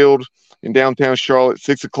Truist Field in downtown Charlotte,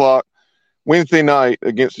 6 o'clock Wednesday night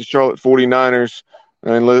against the Charlotte 49ers.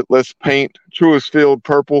 And let's paint Truist Field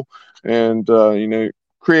purple and,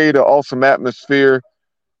 create an awesome atmosphere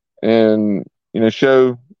and,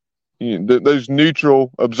 show those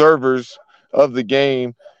neutral observers of the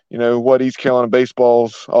game, what East Carolina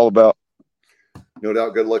baseball's all about. No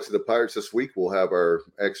doubt. Good luck to the Pirates this week. We'll have our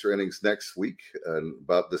extra innings next week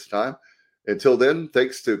about this time. Until then,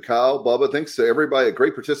 thanks to Kyle, Bubba. Thanks to everybody. A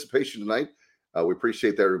great participation tonight. We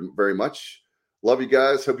appreciate that very much. Love you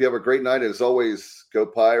guys. Hope you have a great night. As always, go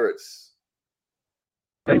Pirates.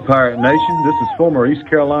 Hey, Pirate Nation. This is former East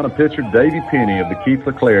Carolina pitcher Davey Penny of the Keith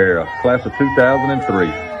LeClaire era, class of 2003.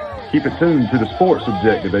 Keep it tuned to the Sports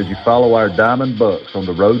Objective as you follow our Diamond Bucks on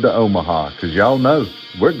the road to Omaha, because y'all know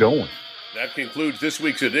we're going. That concludes this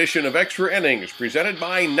week's edition of Extra Innings, presented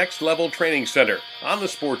by Next Level Training Center on the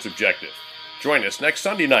Sports Objective. Join us next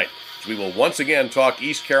Sunday night as we will once again talk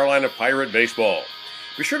East Carolina Pirate baseball.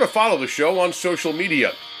 Be sure to follow the show on social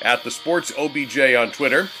media at The Sports OBJ on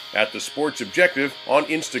Twitter, at The Sports Objective on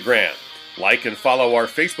Instagram. Like and follow our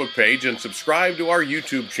Facebook page and subscribe to our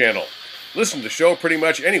YouTube channel. Listen to the show pretty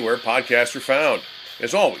much anywhere podcasts are found.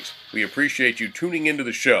 As always, we appreciate you tuning into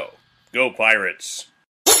the show. Go Pirates!